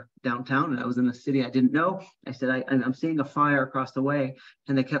fire downtown, and I was in a city I didn't know. I said, I'm seeing a fire across the way,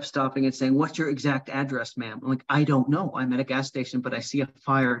 and they kept stopping and saying, "What's your exact address, ma'am?" I'm like, "I don't know. I'm at a gas station, but I see a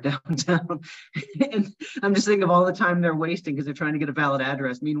fire downtown." And I'm just thinking of all the time they're wasting because they're trying to get a valid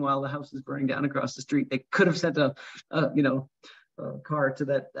address. Meanwhile, the house is burning down across the street. They could have sent a car to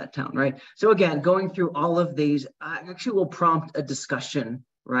that town, right? So again, going through all of these actually will prompt a discussion,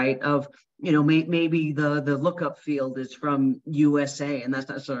 right? Of, maybe the lookup field is from USA, and that's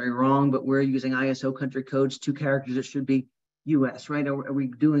not necessarily wrong, but we're using ISO country codes, 2 characters, it should be US, right? Are we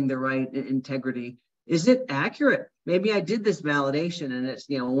doing the right integrity? Is it accurate? Maybe I did this validation and it's,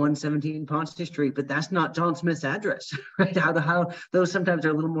 117 Ponce Street, but that's not John Smith's address, right? How those sometimes are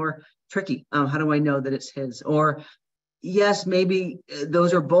a little more tricky. How do I know that it's his? Or yes, maybe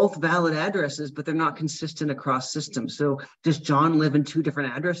those are both valid addresses, but they're not consistent across systems. So does John live in 2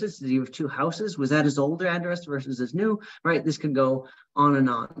 different addresses? Does he have 2 houses? Was that his older address versus his new, right? This can go on and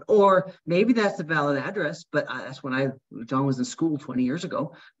on. Or maybe that's a valid address, but that's when John was in school 20 years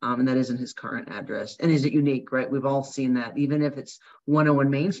ago, and that isn't his current address. And is it unique, right? We've all seen that. Even if it's 101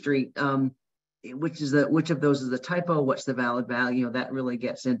 Main Street, which of those is the typo? What's the valid value? That really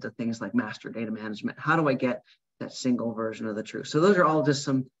gets into things like master data management. How do I get that single version of the truth? So those are all just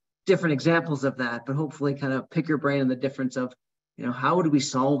some different examples of that, but hopefully kind of pick your brain on the difference of, how do we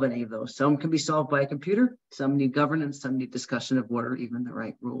solve any of those? Some can be solved by a computer, some need governance, some need discussion of what are even the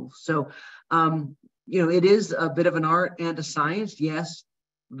right rules. So, it is a bit of an art and a science. Yes,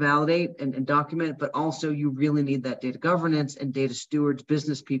 validate and document, but also you really need that data governance, and data stewards,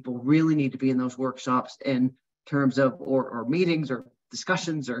 business people really need to be in those workshops in terms of, or meetings or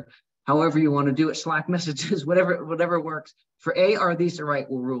discussions, or however you want to do it, Slack messages, whatever works. For are these the right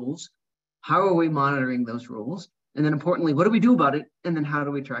rules? How are we monitoring those rules? And then importantly, what do we do about it? And then how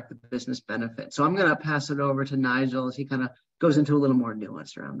do we track the business benefit? So I'm going to pass it over to Nigel as he kind of goes into a little more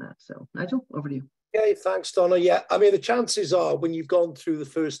nuance around that. So Nigel, over to you. Okay, thanks, Donna. Yeah, I mean, the chances are when you've gone through the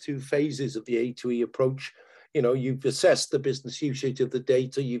first 2 phases of the A2E approach, you've assessed the business usage of the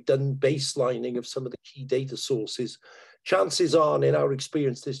data, you've done baselining of some of the key data sources. Chances are, and in our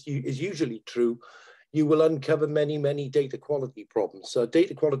experience, this is usually true, you will uncover many, many data quality problems. So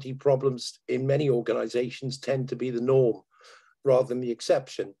data quality problems in many organizations tend to be the norm rather than the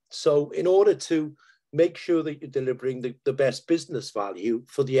exception. So in order to make sure that you're delivering the best business value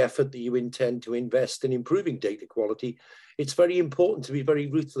for the effort that you intend to invest in improving data quality, it's very important to be very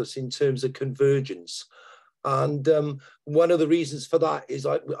ruthless in terms of convergence. And one of the reasons for that is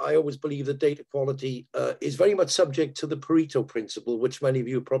I always believe that data quality is very much subject to the Pareto principle, which many of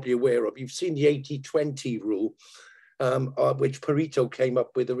you are probably aware of. You've seen the 80-20 rule, which Pareto came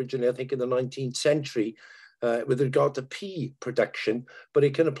up with originally, I think, in the 19th century with regard to P production, but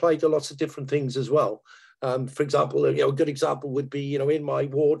it can apply to lots of different things as well. For example, a good example would be, in my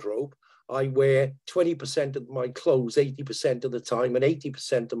wardrobe, I wear 20% of my clothes 80% of the time, and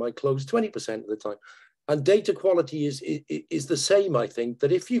 80% of my clothes 20% of the time. And data quality is the same, I think,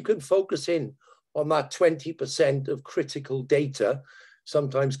 that if you can focus in on that 20% of critical data,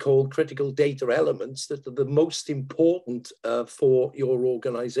 sometimes called critical data elements that are the most important for your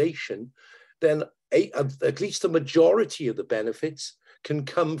organization, then at least a majority of the benefits can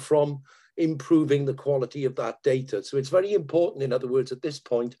come from improving the quality of that data. So it's very important, in other words, at this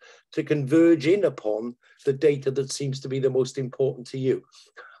point, to converge in upon the data that seems to be the most important to you.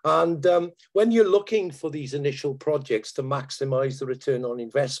 And when you're looking for these initial projects to maximize the return on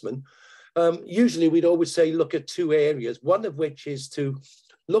investment, usually we'd always say look at two areas, one of which is to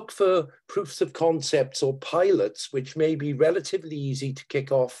look for proofs of concepts or pilots, which may be relatively easy to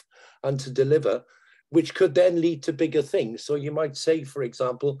kick off and to deliver, which could then lead to bigger things. So you might say, for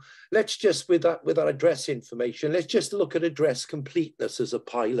example, let's just, with our address information, let's just look at address completeness as a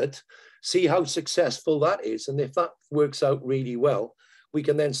pilot, see how successful that is. And if that works out really well, we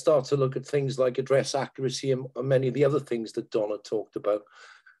can then start to look at things like address accuracy and many of the other things that Donna talked about.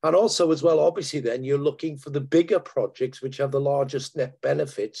 And also as well, obviously then you're looking for the bigger projects which have the largest net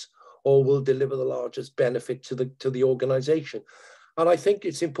benefits or will deliver the largest benefit to the organization. And I think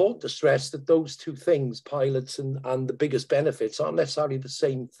it's important to stress that those two things, pilots and the biggest benefits, aren't necessarily the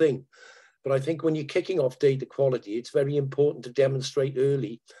same thing. But I think when you're kicking off data quality, it's very important to demonstrate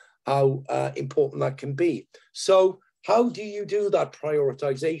early how important that can be. So how do you do that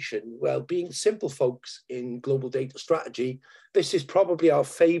prioritization? Well, being simple folks in global data strategy, this is probably our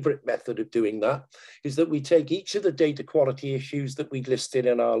favorite method of doing that, is that we take each of the data quality issues that we listed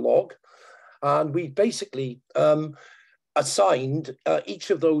in our log, and we basically assigned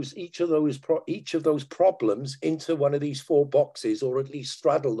each of those problems into one of these four boxes, or at least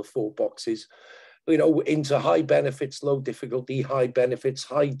straddle the four boxes, you know, into high benefits, low difficulty, high benefits,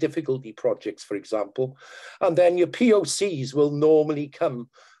 high difficulty projects, for example. And then your POCs will normally come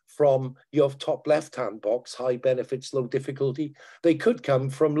from your top left-hand box, high benefits, low difficulty. They could come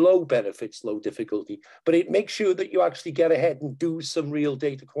from low benefits, low difficulty, but it makes sure that you actually get ahead and do some real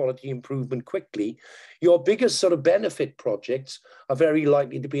data quality improvement quickly. Your biggest sort of benefit projects are very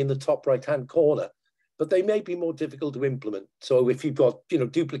likely to be in the top right-hand corner, but they may be more difficult to implement. So if you've got, you know,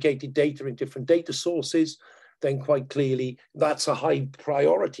 duplicated data in different data sources, then quite clearly that's a high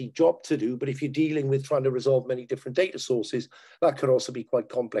priority job to do. But if you're dealing with trying to resolve many different data sources, that could also be quite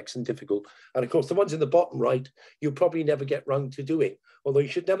complex and difficult. And of course, the ones in the bottom right, you'll probably never get round to doing, although you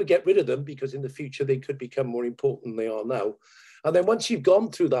should never get rid of them, because in the future they could become more important than they are now. And then once you've gone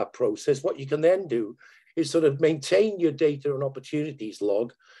through that process, what you can then do is sort of maintain your data and opportunities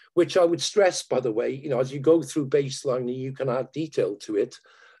log, which I would stress, by the way, you know, as you go through baseline, you can add detail to it.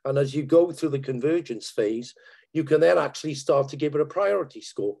 And as you go through the convergence phase, you can then actually start to give it a priority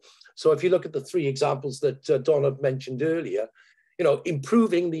score. So if you look at the three examples that Donna mentioned earlier, you know,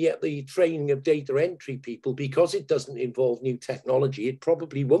 improving the training of data entry people, because it doesn't involve new technology, it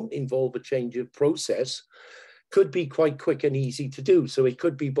probably won't involve a change of process, could be quite quick and easy to do. So it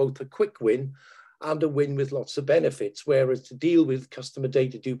could be both a quick win and a win with lots of benefits, whereas to deal with customer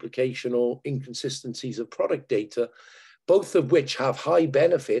data duplication or inconsistencies of product data, both of which have high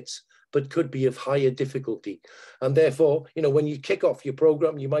benefits, but could be of higher difficulty. And therefore, you know, when you kick off your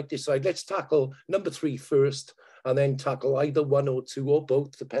program, you might decide, let's tackle number 3 first, and then tackle either 1 or 2 or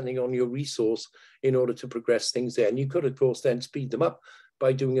both, depending on your resource, in order to progress things there. And you could, of course, then speed them up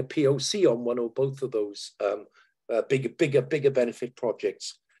by doing a POC on 1 or both of those bigger benefit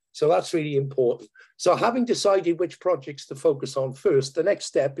projects. So that's really important. So having decided which projects to focus on first, the next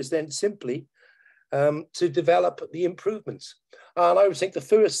step is then simply to develop the improvements. And I would think the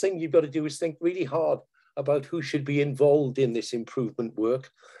first thing you've got to do is think really hard about who should be involved in this improvement work.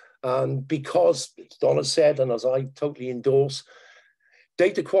 And because, as Donna said, and as I totally endorse,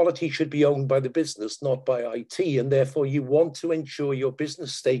 data quality should be owned by the business, not by IT. And therefore, you want to ensure your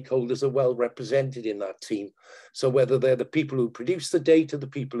business stakeholders are well represented in that team. So whether they're the people who produce the data, the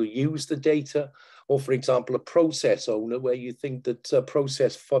people who use the data, or, for example, a process owner where you think that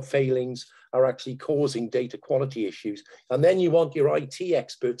process failings are actually causing data quality issues. And then you want your IT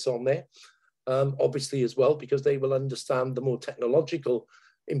experts on there, obviously, as well, because they will understand the more technological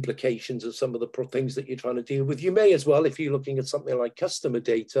implications of some of the things that you're trying to deal with. You may as well, if you're looking at something like customer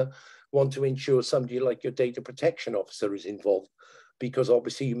data, want to ensure somebody like your data protection officer is involved, because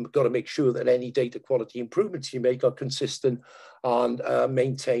obviously you've got to make sure that any data quality improvements you make are consistent and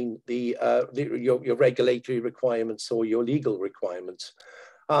maintain your regulatory requirements or your legal requirements.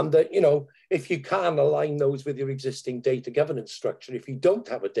 And that, you know, if you can align those with your existing data governance structure, if you don't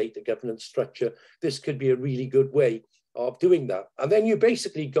have a data governance structure, this could be a really good way of doing that. And then you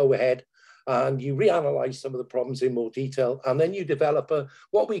basically go ahead and you reanalyze some of the problems in more detail, and then you develop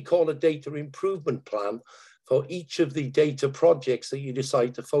what we call a data improvement plan for each of the data projects that you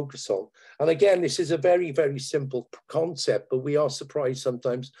decide to focus on. And again, this is a very, very simple concept, but we are surprised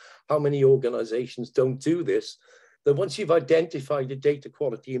sometimes how many organizations don't do this. That once you've identified a data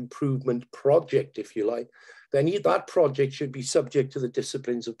quality improvement project, if you like, then that project should be subject to the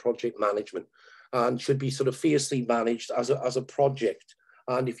disciplines of project management and should be sort of fiercely managed as a project.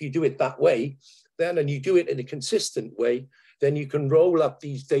 And if you do it that way, then, and you do it in a consistent way, then you can roll up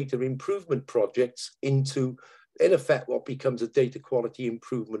these data improvement projects into, in effect, what becomes a data quality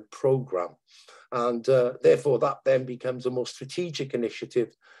improvement program. And therefore, that then becomes a more strategic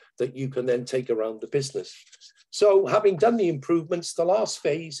initiative that you can then take around the business. So having done the improvements, the last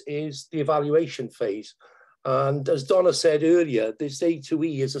phase is the evaluation phase. And as Donna said earlier, this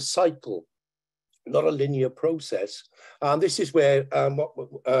A2E is a cycle, not a linear process. And this is where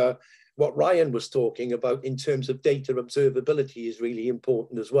what Ryan was talking about in terms of data observability is really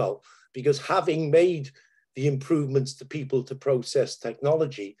important as well, because having made the improvements to people to process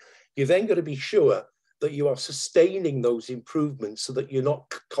technology, you're then going to be sure that you are sustaining those improvements so that you're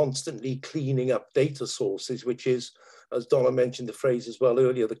not constantly cleaning up data sources, which is, as Donna mentioned the phrase as well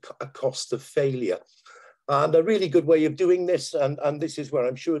earlier, a cost of failure. And a really good way of doing this, and this is where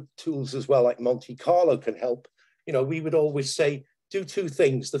I'm sure tools as well like Monte Carlo can help. You know, we would always say, do two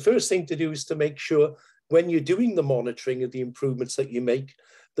things. The first thing to do is to make sure when you're doing the monitoring of the improvements that you make,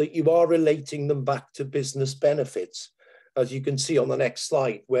 that you are relating them back to business benefits. As you can see on the next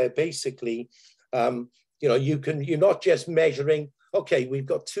slide, where basically, you know, you're not just measuring, okay, we've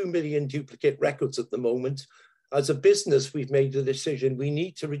got 2 million duplicate records at the moment. As a business, we've made the decision we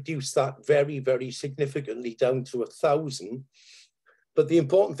need to reduce that very, very significantly down to 1,000. But the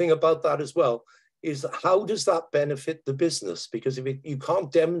important thing about that as well is how does that benefit the business? Because if you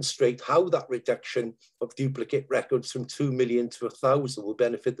can't demonstrate how that reduction of duplicate records from 2 million to 1,000 will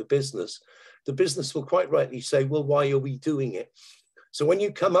benefit the business will quite rightly say, well, why are we doing it? So when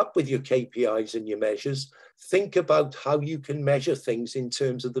you come up with your KPIs and your measures, think about how you can measure things in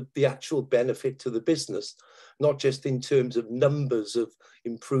terms of the actual benefit to the business, not just in terms of numbers of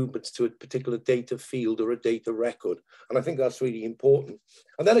improvements to a particular data field or a data record. And I think that's really important.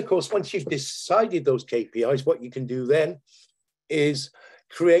 And then, of course, once you've decided those KPIs, what you can do then is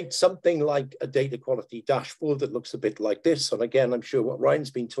create something like a data quality dashboard that looks a bit like this. And again, I'm sure what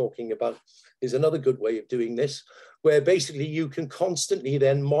Ryan's been talking about is another good way of doing this, where basically you can constantly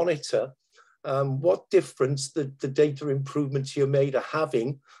then monitor what difference the data improvements you made are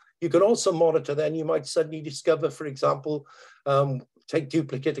having. You can also monitor then, you might suddenly discover, for example, take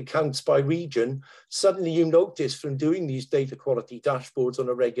duplicate accounts by region. Suddenly you notice from doing these data quality dashboards on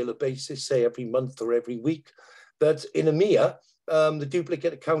a regular basis, say every month or every week, that in EMEA, the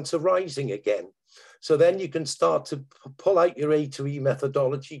duplicate accounts are rising again. So then you can start to pull out your A2E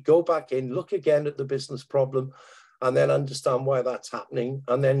methodology, go back in, look again at the business problem, and then understand why that's happening,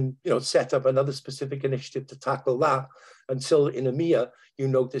 and then set up another specific initiative to tackle that until in EMEA, you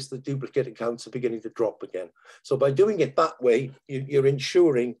notice the duplicate accounts are beginning to drop again. So by doing it that way, you're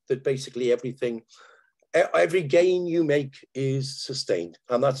ensuring that basically every gain you make is sustained.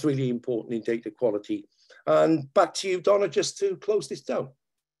 And that's really important in data quality. And back to you, Donna, just to close this down.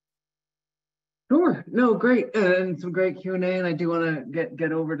 Sure. No, great. And some great Q&A. And I do want to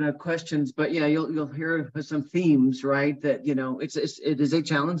get over to questions, but yeah, you'll hear some themes, right? That, it is a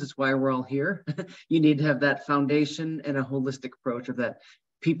challenge. It's why we're all here. You need to have that foundation and a holistic approach of that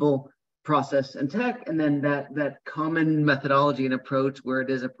people, process, and tech. And then that common methodology and approach where it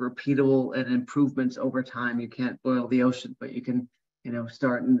is a repeatable and improvements over time. You can't boil the ocean, but you can,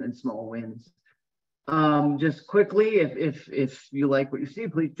 start in small wins. Just quickly, if you like what you see,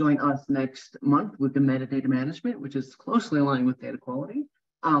 please join us next month with the metadata management, which is closely aligned with data quality.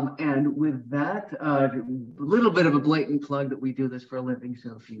 And with that, a little bit of a blatant plug that we do this for a living.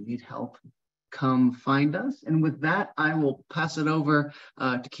 So if you need help, come find us. And with that, I will pass it over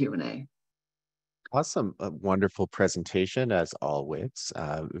to Q&A. Awesome. A wonderful presentation as always.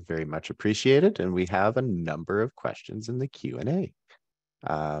 Very much appreciated. And we have a number of questions in the Q&A.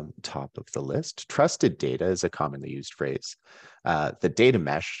 Top of the list. Trusted data is a commonly used phrase. The data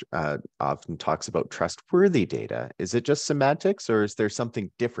mesh often talks about trustworthy data. Is it just semantics, or is there something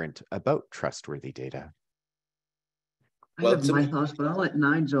different about trustworthy data? I have my thoughts, but I'll let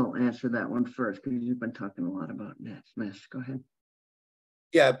Nigel answer that one first, because you've been talking a lot about mesh. Go ahead.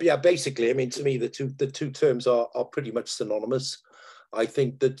 Yeah. Basically, I mean, to me, the two terms are pretty much synonymous. I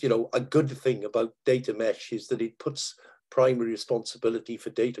think that a good thing about data mesh is that it puts primary responsibility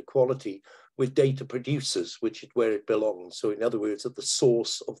for data quality with data producers, which is where it belongs. So in other words, at the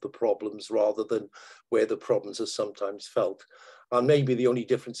source of the problems rather than where the problems are sometimes felt. And maybe the only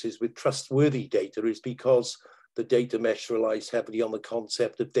differences with trustworthy data is because the data mesh relies heavily on the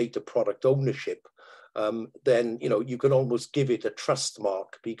concept of data product ownership. Then you can almost give it a trust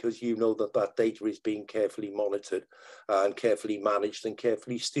mark because you know that that data is being carefully monitored and carefully managed and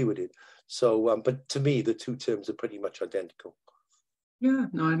carefully stewarded. So, but to me, the two terms are pretty much identical. Yeah,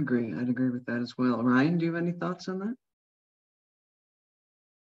 no, I'd agree. I'd agree with that as well. Ryan, do you have any thoughts on that?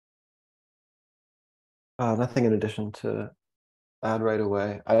 Nothing in addition to add right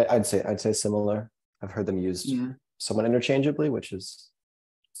away. I'd say similar. I've heard them used somewhat interchangeably, which is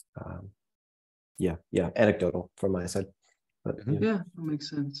anecdotal from my side. But yeah, that makes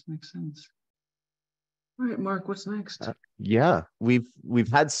sense. Makes sense. All right, Mark, what's next?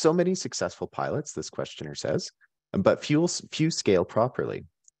 We've had so many successful pilots, this questioner says, but few scale properly.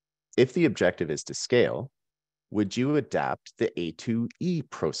 If the objective is to scale, would you adapt the A2E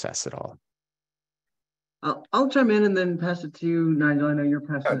process at all? I'll chime in and then pass it to you, Nigel. I know you're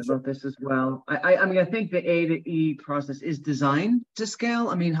passionate about this as well. I mean, I think the A to E process is designed to scale.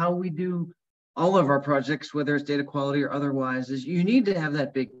 I mean, how we do all of our projects, whether it's data quality or otherwise, is you need to have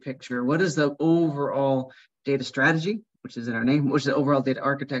that big picture. What is the overall data strategy, which is in our name, which is the overall data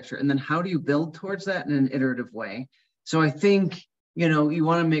architecture? And then how do you build towards that in an iterative way? So I think, you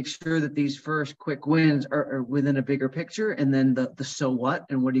want to make sure that these first quick wins are within a bigger picture, and then the so what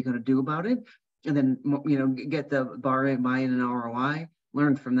and what are you going to do about it? And then, get the buy-in and ROI,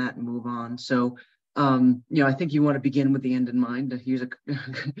 learn from that and move on. So, I think you want to begin with the end in mind, to use a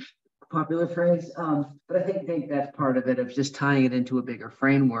popular phrase. But I think that's part of it, of just tying it into a bigger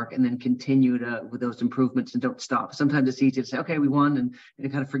framework and then continue with those improvements and don't stop. Sometimes it's easy to say, okay, we won,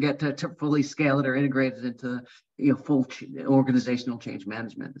 and kind of forget to fully scale it or integrate it into, full organizational change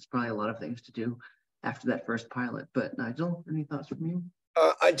management. There's probably a lot of things to do after that first pilot. But Nigel, any thoughts from you?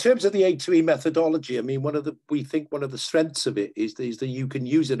 In terms of the A2E methodology, I mean, we think one of the strengths of it is that you can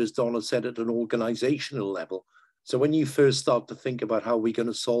use it, as Donna said, at an organizational level. So when you first start to think about how we're going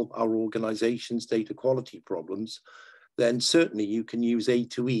to solve our organization's data quality problems, then certainly you can use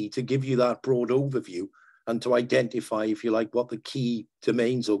A2E to give you that broad overview and to identify, if you like, what the key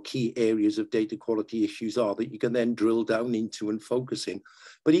domains or key areas of data quality issues are that you can then drill down into and focus in.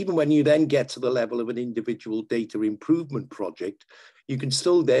 But even when you then get to the level of an individual data improvement project, you can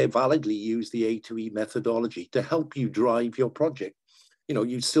still there validly use the A2E methodology to help you drive your project.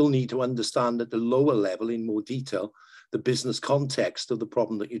 You still need to understand at the lower level in more detail the business context of the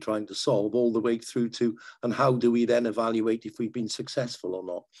problem that you're trying to solve, all the way through to, and how do we then evaluate if we've been successful or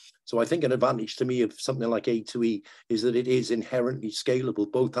not. So I think an advantage to me of something like A2E is that it is inherently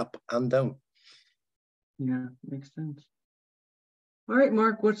scalable, both up and down. Yeah, makes sense. All right,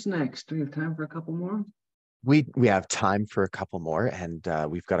 Mark, what's next? Do we have time for a couple more? We have time for a couple more, and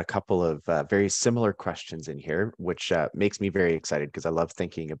we've got a couple of very similar questions in here, which makes me very excited because I love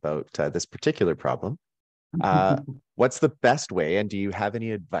thinking about this particular problem. What's the best way, and do you have any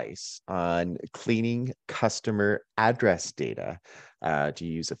advice on cleaning customer address data? Do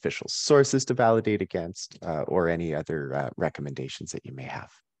you use official sources to validate against, or any other recommendations that you may have?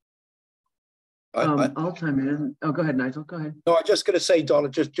 I'll chime in. Oh, go ahead, Nigel. Go ahead. No, I'm just going to say, Donna,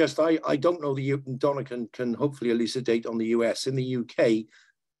 I don't know Donna can hopefully elucidate on the US. In the UK,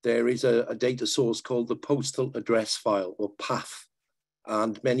 there is a data source called the Postal Address File, or PAF.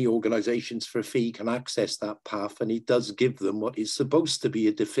 And many organizations for a fee can access that PAF, and it does give them what is supposed to be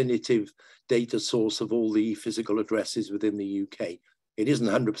a definitive data source of all the physical addresses within the UK. It isn't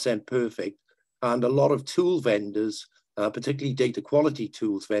 100% perfect, and a lot of tool vendors, particularly data quality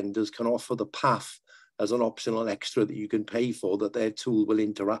tools vendors, can offer the PAF as an optional extra that you can pay for, that their tool will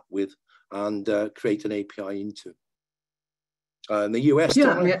interact with and create an API into. In the US,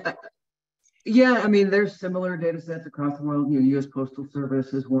 yeah, I mean, there's similar data sets across the world. U.S. Postal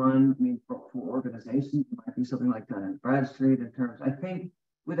Service is one. I mean, for organizations, it might be something like Dun & Bradstreet in terms. I think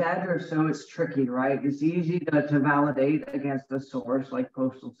with address, so it's tricky, right? It's easy to validate against a source like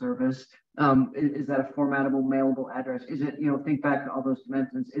Postal Service. Is that a formatable, mailable address? Is it, think back to all those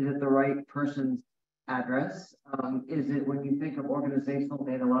dimensions. Is it the right person's address? Is it, when you think of organizational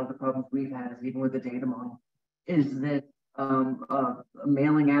data, a lot of the problems we've had is even with the data model, is that a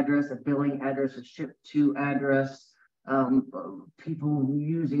mailing address, a billing address, a ship to address, people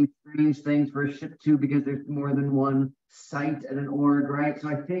using strange things for a ship to because there's more than one site at an org, right? So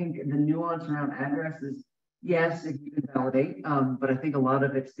I think the nuance around address is, yes, if you can validate, but I think a lot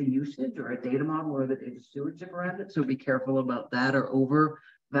of it's the usage or a data model or the data stewardship around it. So be careful about that, or over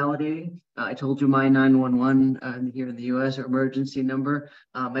validating. I told you my 911 here in the US, or emergency number.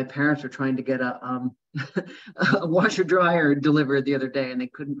 My parents were trying to get a washer dryer delivered the other day, and they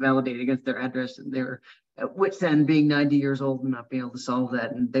couldn't validate against their address, and they were at wit's end, being 90 years old and not being able to solve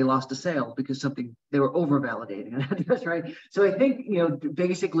that, and they lost a sale because they were over validating an address, right? So I think,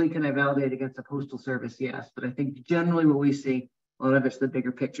 basically, can I validate against a postal service? Yes, but I think generally what we see, a lot of it's the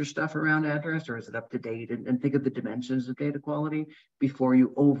bigger picture stuff around address, or is it up to date? And think of the dimensions of data quality before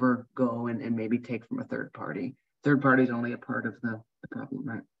you over go and maybe take from a third party. Third party is only a part of the problem,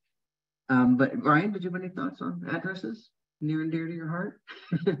 right? But Ryan, did you have any thoughts on addresses near and dear to your heart?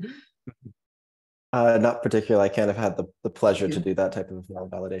 Not particularly. I kind of had the pleasure to do that type of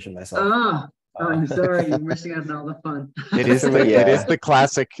validation myself. I'm sorry, you're missing out on all the fun. It is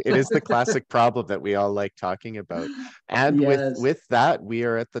the classic problem that we all like talking about. And Yes. with that, we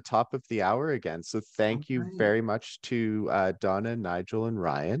are at the top of the hour again. So thank you very much to Donna, Nigel, and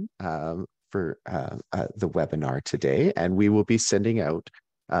Ryan for the webinar today. And we will be sending out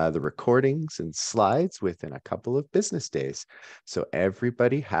the recordings and slides within a couple of business days. So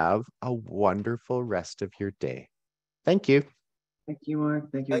everybody have a wonderful rest of your day. Thank you. Thank you, Mark.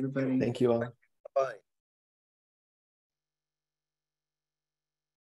 Thank you, everybody. Thank you all. Bye.